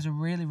like it was a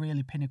really,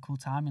 really pinnacle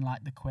time in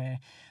like the queer.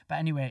 But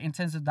anyway, in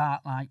terms of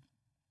that, like,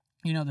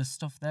 there's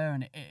stuff there,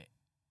 and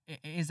it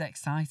is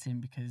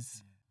exciting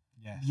because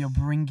you're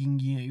bringing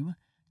you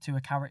to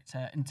a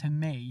character, and to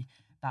me,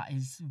 that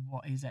is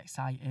what is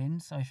exciting.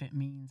 So if it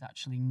means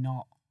actually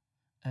not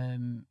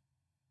going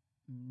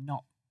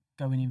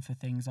in for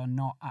things or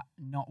not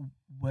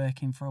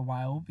working for a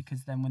while,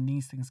 because then when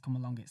these things come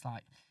along, it's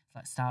like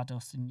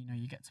stardust, and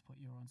you get to put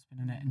your own spin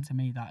on it. And to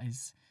me, that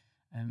is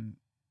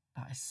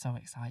so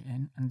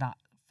exciting, and that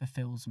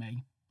fulfills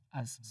me.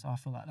 So I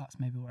feel like that's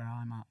maybe where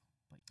I'm at.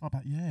 But what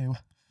about you?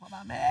 What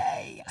about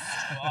me?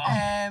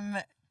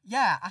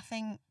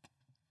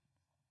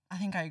 I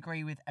think I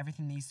agree with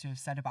everything these two have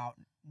said about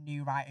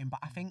new writing, but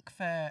I think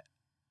for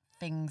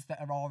things that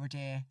are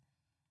already,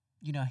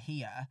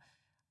 here,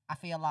 I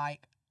feel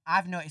like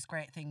I've noticed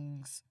great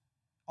things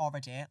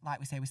already. Like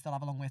we say, we still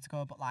have a long way to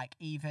go, but like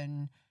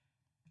even,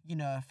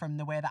 from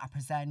the way that I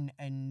present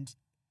and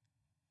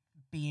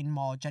being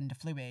more gender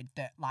fluid,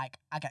 that like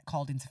I get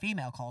called into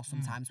female calls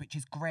sometimes, which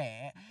is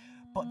great.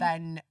 But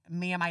then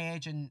me and my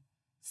agent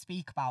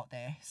speak about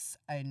this,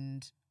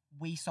 and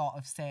we sort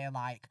of say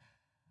like,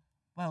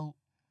 well,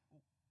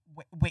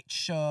 which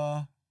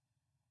show,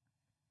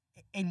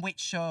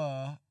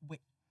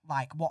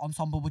 like what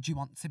ensemble would you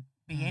want to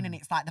be in? And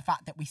it's like the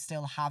fact that we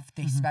still have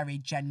this very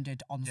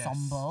gendered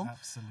ensemble. Yes,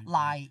 absolutely.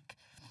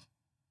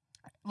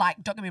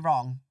 Like don't get me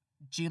wrong,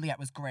 Juliet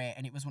was great,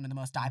 and it was one of the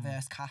most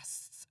diverse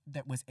casts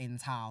that was in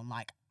town,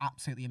 like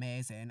absolutely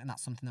amazing, and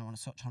that's something that I want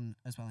to touch on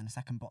as well in a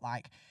second. But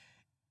like,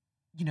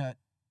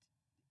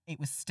 it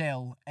was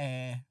still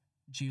a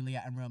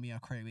Juliet and Romeo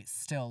crew. It's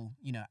still,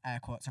 air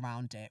quotes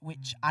around it,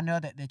 which I know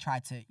that they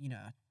tried to,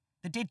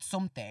 they did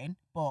something,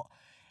 but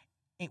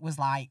it was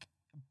like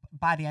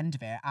by the end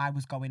of it, I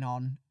was going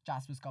on,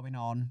 Jazz was going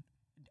on,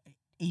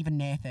 even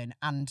Nathan,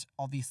 and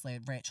obviously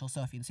Rachel,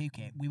 Sophie and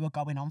Suki, we were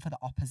going on for the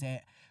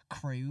opposite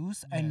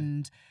crews.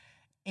 And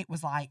it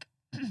was like,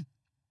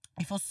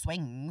 if us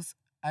swings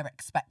are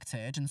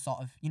expected and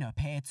sort of,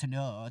 paid to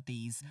know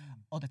these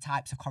other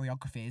types of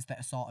choreographies that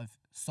are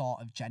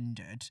sort of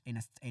gendered in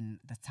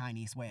the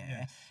tiniest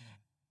way,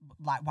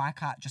 like why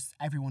can't just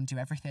everyone do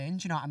everything?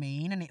 Do you know what I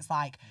mean? And it's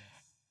like,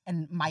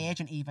 and my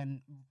agent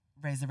even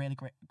raised a really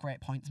great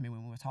point to me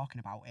when we were talking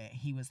about it.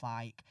 He was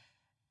like,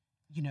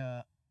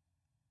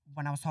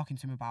 when I was talking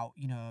to him about,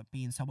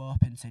 being so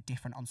open to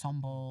different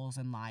ensembles,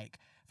 and like,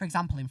 for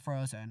example, in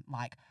Frozen,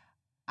 like,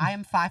 I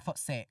am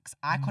 5'6".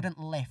 I couldn't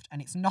lift,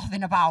 and it's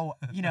nothing about,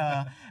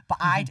 but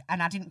I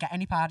didn't get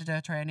any part of her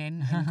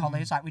training in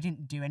college. Like, we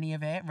didn't do any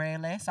of it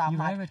really. So I'm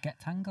like, would get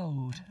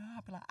tangled.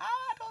 I'd be like,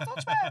 don't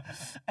touch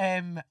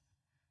me.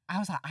 I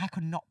was like, I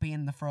could not be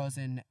in the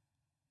Frozen,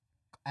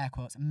 air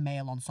quotes,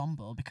 male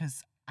ensemble,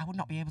 because I would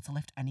not be able to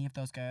lift any of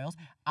those girls.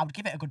 I would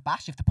give it a good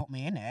bash if they put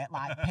me in it.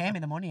 Like, pay me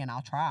the money and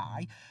I'll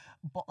try.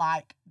 But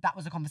like, that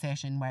was a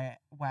conversation where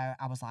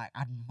I was like,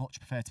 I'd much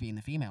prefer to be in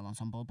the female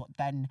ensemble. But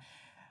then,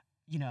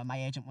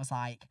 my agent was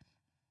like,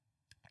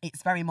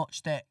 it's very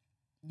much that,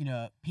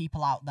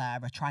 people out there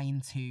are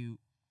trying to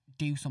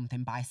do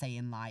something by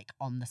saying like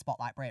on the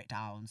Spotlight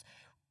breakdowns,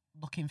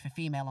 looking for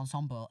female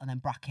ensemble, and then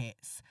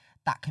brackets,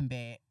 that can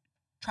be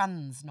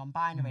trans,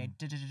 non-binary,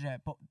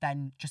 but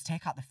then just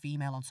take out the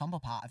female ensemble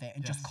part of it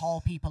and just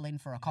call people in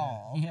for a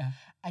call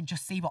and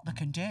just see what they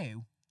can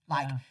do.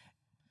 Like,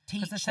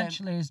 teach them.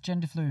 Essentially, as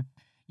gender fluid,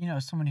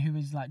 someone who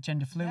is like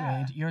gender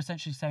fluid, you're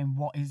essentially saying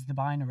what is the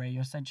binary.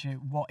 You're essentially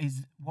what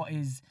is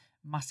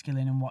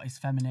masculine and what is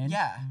feminine.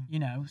 Yeah.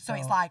 So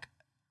it's like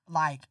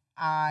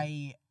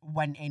I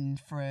went in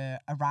for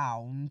a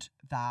round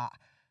that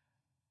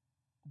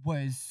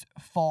was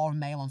for a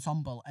male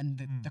ensemble, and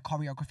the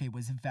choreography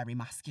was very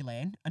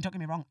masculine. And don't get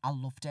me wrong, I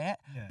loved it.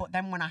 Yeah. But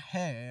then when I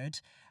heard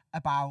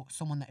about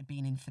someone that had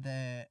been in for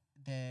the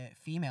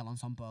female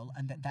ensemble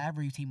and that their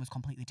routine was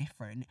completely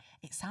different,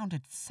 it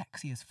sounded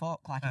sexy as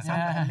fuck. Like, it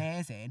sounded Yeah.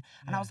 amazing.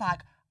 And Yeah. I was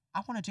like,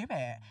 I want to do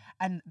it.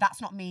 And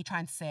that's not me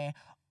trying to say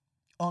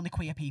only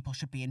queer people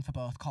should be in for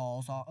both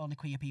calls, or only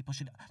queer people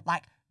should,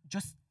 like,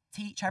 just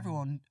teach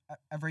everyone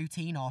a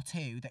routine or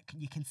two that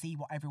you can see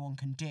what everyone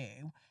can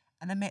do,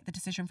 and then make the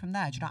decision from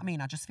there. Do you know what I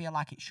mean? I just feel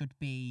like we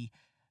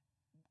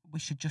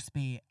should just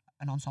be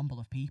an ensemble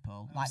of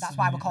people. Like, that's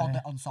why we're called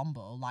the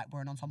ensemble. Like,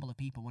 we're an ensemble of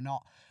people.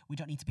 We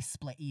don't need to be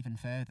split even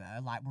further.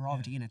 Like, we're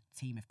already in a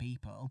team of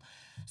people.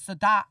 So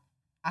that,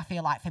 I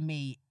feel like, for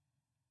me,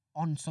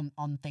 on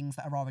things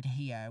that are already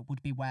here,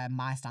 would be where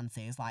my stance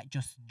is. Like,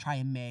 just try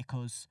and make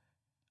us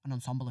an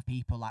ensemble of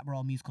people. Like, we're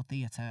all musical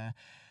theatre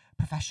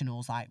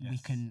professionals. Like, we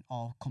can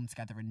all come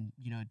together and,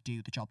 you know,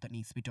 do the job that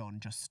needs to be done.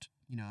 Just,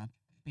 you know,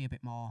 be a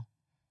bit more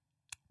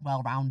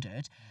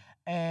well-rounded.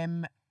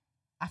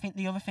 I think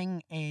the other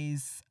thing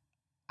is,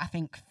 I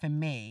think for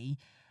me,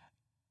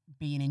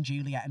 being in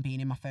Juliet and being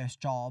in my first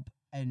job,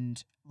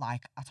 and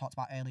like I talked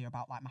about earlier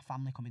about like my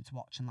family coming to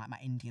watch and like my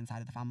Indian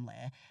side of the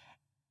family,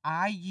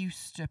 I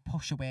used to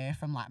push away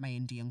from like my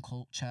Indian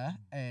culture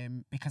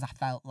because I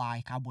felt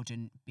like I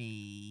wouldn't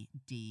be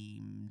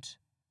deemed,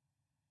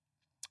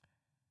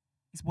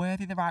 is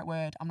worthy the right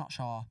word? I'm not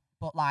sure.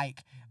 But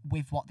like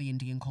with what the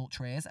Indian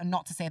culture is, and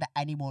not to say that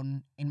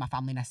anyone in my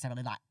family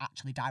necessarily like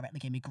actually directly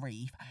gave me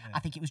grief. I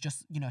think it was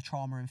just, you know,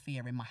 trauma and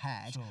fear in my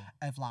head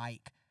of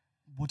like,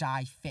 would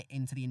I fit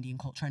into the Indian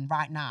culture? And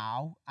right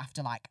now,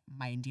 after like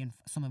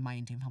some of my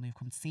Indian family have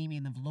come to see me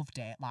and they've loved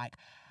it, like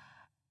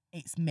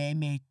it's made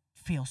me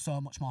feel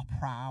so much more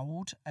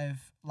proud of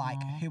like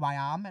who I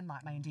am and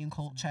like my Indian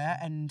culture.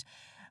 And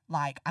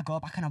like, I go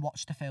back and I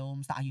watch the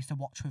films that I used to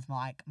watch with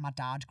like my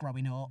dad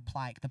growing up,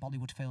 like the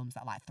Bollywood films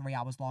that are like 3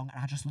 hours long,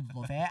 and I just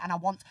love it. And I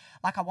want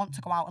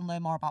to go out and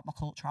learn more about my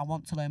culture. I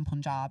want to learn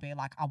Punjabi.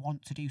 Like, I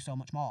want to do so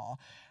much more.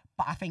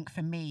 But I think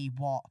for me,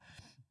 what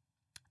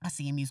I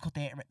see in musical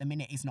theatre at the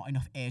minute is not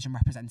enough Asian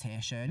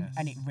representation.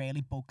 And it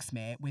really bugs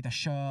me with a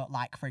show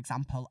like, for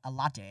example,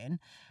 Aladdin.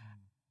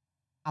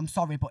 I'm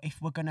sorry, but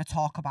if we're going to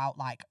talk about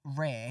like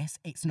race,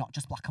 it's not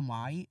just black and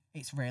white.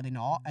 It's really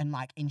not. And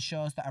like in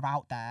shows that are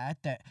out there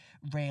that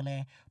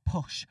really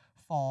push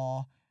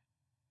for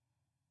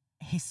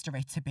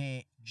history to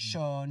be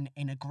shown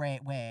in a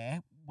great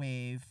way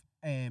with,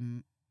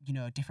 you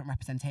know, different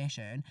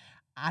representation.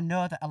 I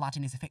know that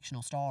Aladdin is a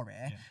fictional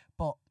story,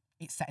 but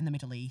it's set in the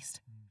Middle East.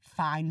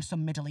 Find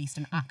some Middle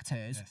Eastern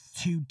actors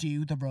to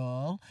do the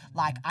role.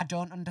 Like, I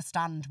don't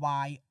understand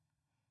why.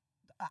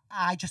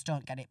 I just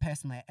don't get it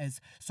personally as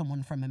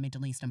someone from a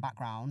Middle Eastern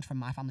background, from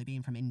my family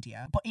being from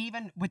India. But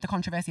even with the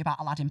controversy about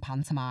Aladdin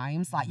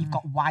pantomimes, like you've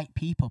got white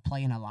people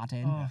playing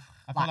Aladdin.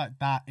 I feel like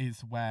that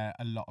is where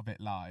a lot of it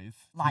lies.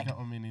 Like, you know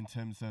what I mean? In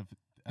terms of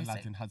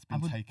Aladdin has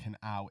been taken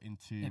out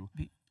into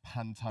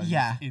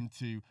pantos,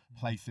 into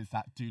places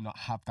that do not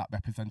have that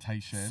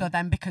representation. So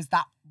then, because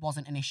that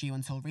wasn't an issue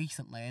until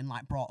recently, and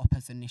like brought up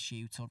as an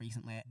issue till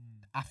recently,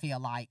 I feel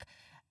like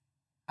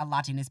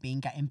Aladdin has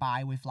been getting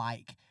by with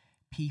like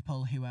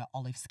people who are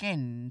olive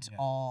skinned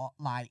or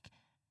like,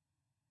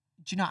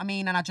 do you know what I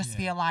mean? And I just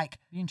feel like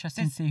Be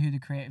interesting to see who the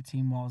creative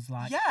team was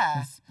like.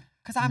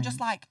 Because I'm just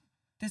like,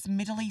 there's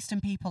Middle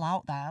Eastern people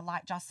out there,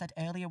 like Jazz said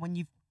earlier, when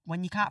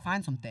you can't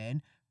find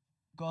something,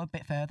 go a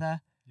bit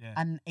further.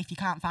 And if you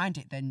can't find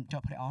it, then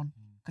don't put it on.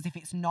 Because if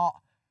it's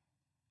not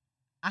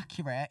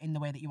accurate in the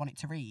way that you want it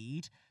to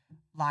read,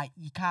 like,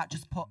 you can't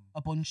just put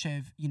a bunch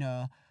of, you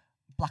know,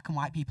 black and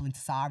white people into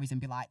saris and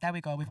be like, there we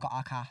go, we've got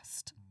our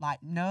cast.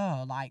 Like,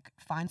 no, like,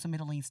 find some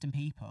Middle Eastern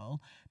people,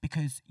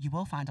 because you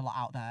will find a lot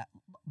out there.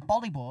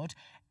 Bollywood,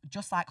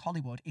 just like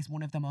Hollywood, is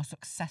one of the most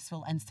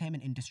successful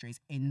entertainment industries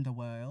in the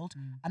world.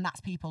 And that's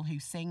people who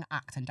sing,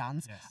 act and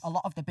dance. A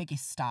lot of the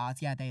biggest stars,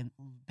 they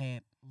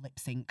lip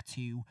sync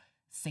to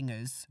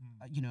singers,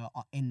 you know,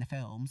 in the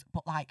films.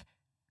 But like,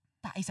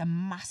 that is a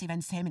massive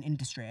entertainment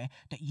industry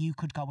that you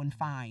could go and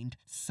find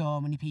so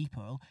many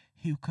people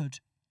who could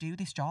do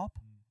this job.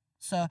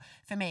 So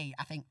for me,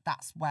 I think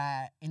that's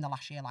where in the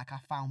last year, like, I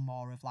found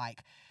more of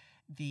like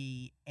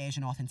the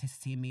Asian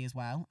authenticity in me as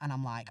well. And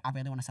I'm like, I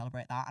really want to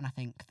celebrate that. And I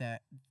think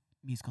that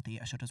musical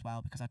theatre should as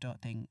well, because I don't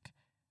think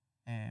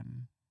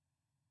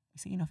we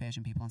see enough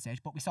Asian people on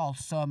stage, but we saw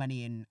so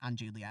many in Anne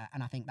Juliet,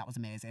 and I think that was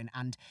amazing.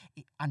 And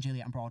Anne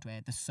Juliet on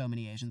Broadway, there's so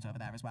many Asians over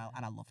there as well,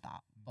 and I love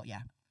that. But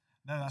yeah.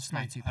 No, that's Just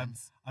my great. 2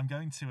 pence. I'm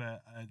going to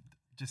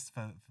just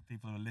for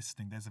people who are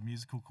listening, there's a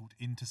musical called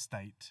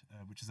Interstate,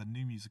 which is a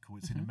new musical.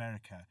 It's in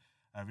America,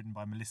 written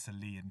by Melissa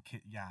Lee and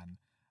Kit Yan.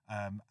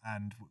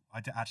 And I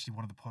did actually,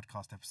 one of the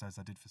podcast episodes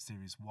I did for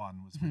series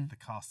 1 was with the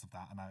cast of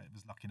that, and I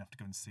was lucky enough to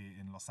go and see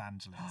it in Los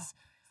Angeles.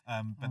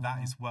 But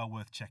that is well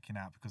worth checking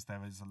out, because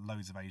there is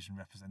loads of Asian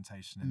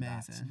representation in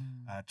that,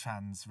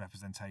 trans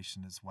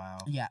representation as well.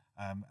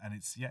 And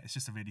it's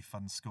just a really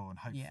fun score, and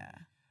hopefully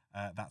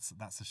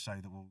that's a show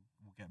that will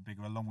get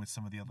bigger, along with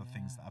some of the other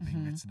things that are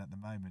being written at the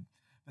moment.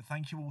 But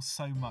thank you all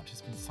so much.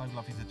 It's been so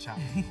lovely to chat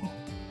with you all.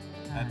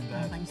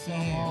 Thank you so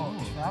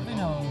much for having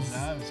us.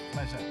 No, it was a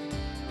pleasure.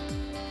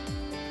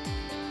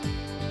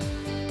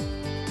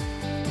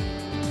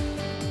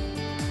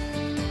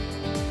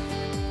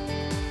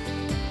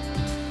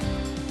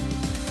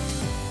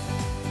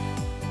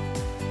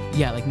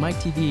 Yeah, like Mike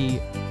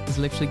TV is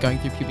literally going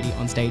through puberty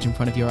on stage in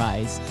front of your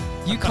eyes.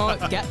 You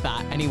can't get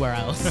that anywhere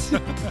else.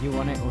 You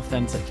want it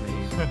authentically.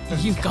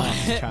 You've got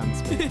it.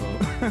 Trans people.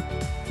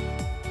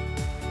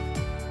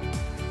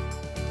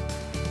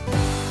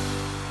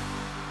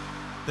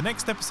 The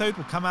next episode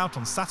will come out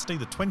on Saturday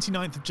the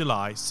 29th of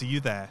July. See you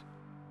there.